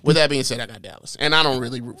 So, with that being said, I got Dallas, and I don't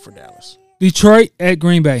really root for Dallas. Detroit at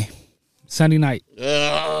Green Bay, Sunday night.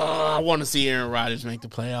 I want to see Aaron Rodgers make the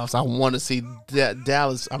playoffs. I want to see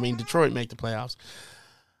Detroit make the playoffs.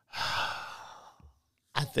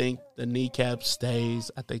 I think the kneecap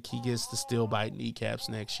stays. I think he gets the steel bite kneecaps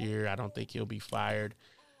next year. I don't think he'll be fired.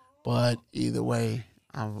 But either way,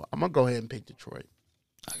 I'm going to go ahead and pick Detroit.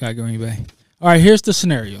 I got Green Bay. All right, here's the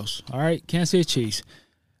scenarios. All right, Kansas City Chiefs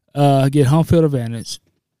get home field advantage,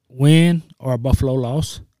 win or a Buffalo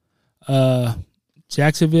loss.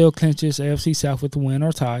 Jacksonville clinches AFC South with a win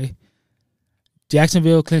or tie.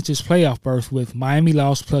 Jacksonville clinches playoff berth with Miami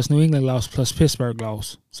loss plus New England loss plus Pittsburgh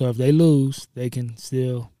loss. So if they lose, they can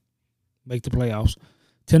still make the playoffs.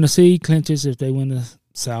 Tennessee clinches if they win the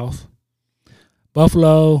South.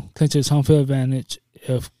 Buffalo clinches home field advantage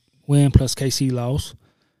if win plus KC loss.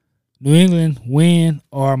 New England win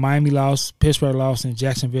or Miami loss, Pittsburgh loss, and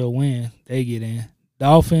Jacksonville win. They get in.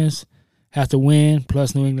 Dolphins have to win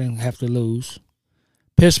plus New England have to lose.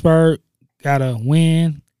 Pittsburgh got to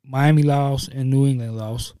win, Miami loss, and New England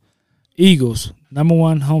loss. Eagles, number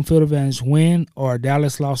 1 home field advantage, win or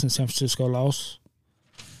Dallas loss and San Francisco loss.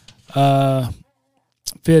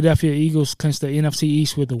 Philadelphia Eagles clinch the NFC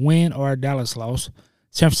East with a win or a Dallas loss.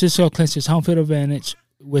 San Francisco clinches home field advantage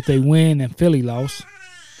with a win and Philly loss.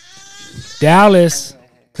 Dallas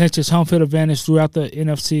clinches home field advantage throughout the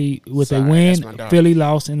NFC with a win, Philly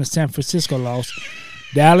loss, and a San Francisco loss.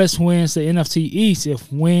 Dallas wins the NFC East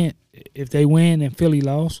if they win and Philly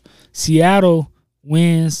loss. Seattle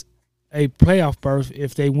wins a playoff berth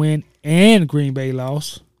if they win and Green Bay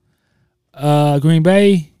loss. Green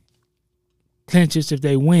Bay clinches if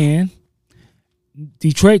they win.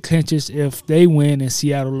 Detroit clinches if they win and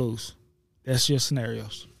Seattle lose. That's your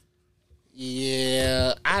scenarios.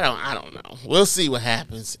 Yeah, I don't know. We'll see what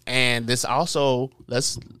happens. And this also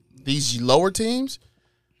these lower teams,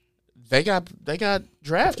 they got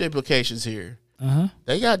draft implications here.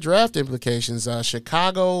 They got draft implications.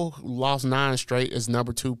 Chicago, who lost 9 straight, is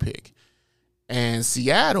number 2 pick. And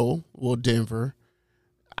Seattle, Denver,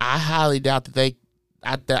 I highly doubt that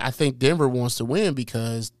I think Denver wants to win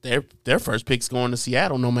because their first pick's going to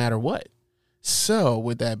Seattle no matter what. So,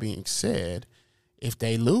 with that being said, if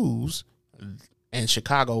they lose and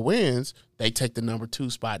Chicago wins, they take the number 2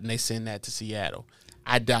 spot and they send that to Seattle.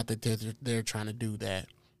 I doubt that they're trying to do that.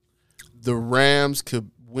 The Rams could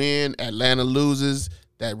win. Atlanta loses.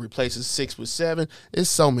 That replaces 6 with 7. There's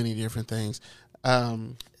so many different things.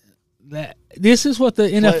 This is what the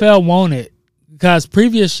NFL wanted because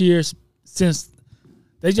previous years, since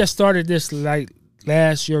they just started this like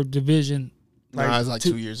last year division. It was like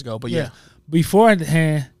 2 years ago, but yeah.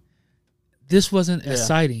 Beforehand, this wasn't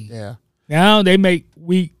exciting. Yeah. Now they make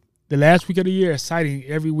the last week of the year exciting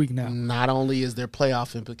every week now. Not only is there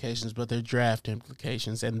playoff implications, but there are draft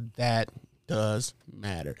implications, and that does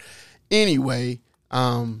matter. Anyway,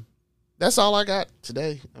 that's all I got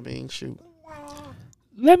today. I mean, shoot.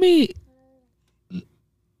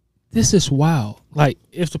 This is wild. Like,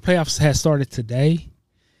 if the playoffs had started today,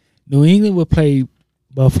 New England would play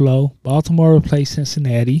Buffalo, Baltimore would play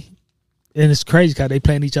Cincinnati, and it's crazy because they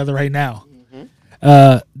playing each other right now.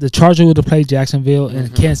 The Chargers would have played Jacksonville,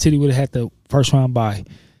 and Kansas City would have had the first round bye.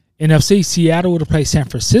 NFC, Seattle would have played San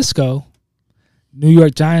Francisco, New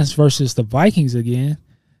York Giants versus the Vikings again,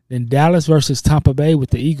 then Dallas versus Tampa Bay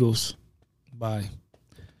with the Eagles bye.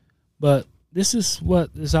 But this is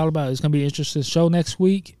what it's all about. It's going to be an interesting show next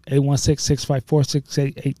week.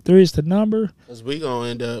 816-654-6883 is the number. Because we're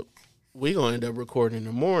going to end up recording in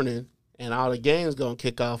the morning, and all the games going to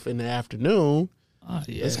kick off in the afternoon. Oh,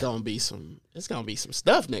 yeah. It's gonna be some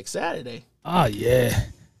stuff next Saturday. Oh, yeah.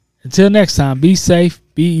 Until next time, be safe,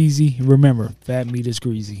 be easy. Remember, fat meat is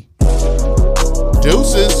greasy.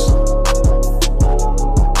 Deuces.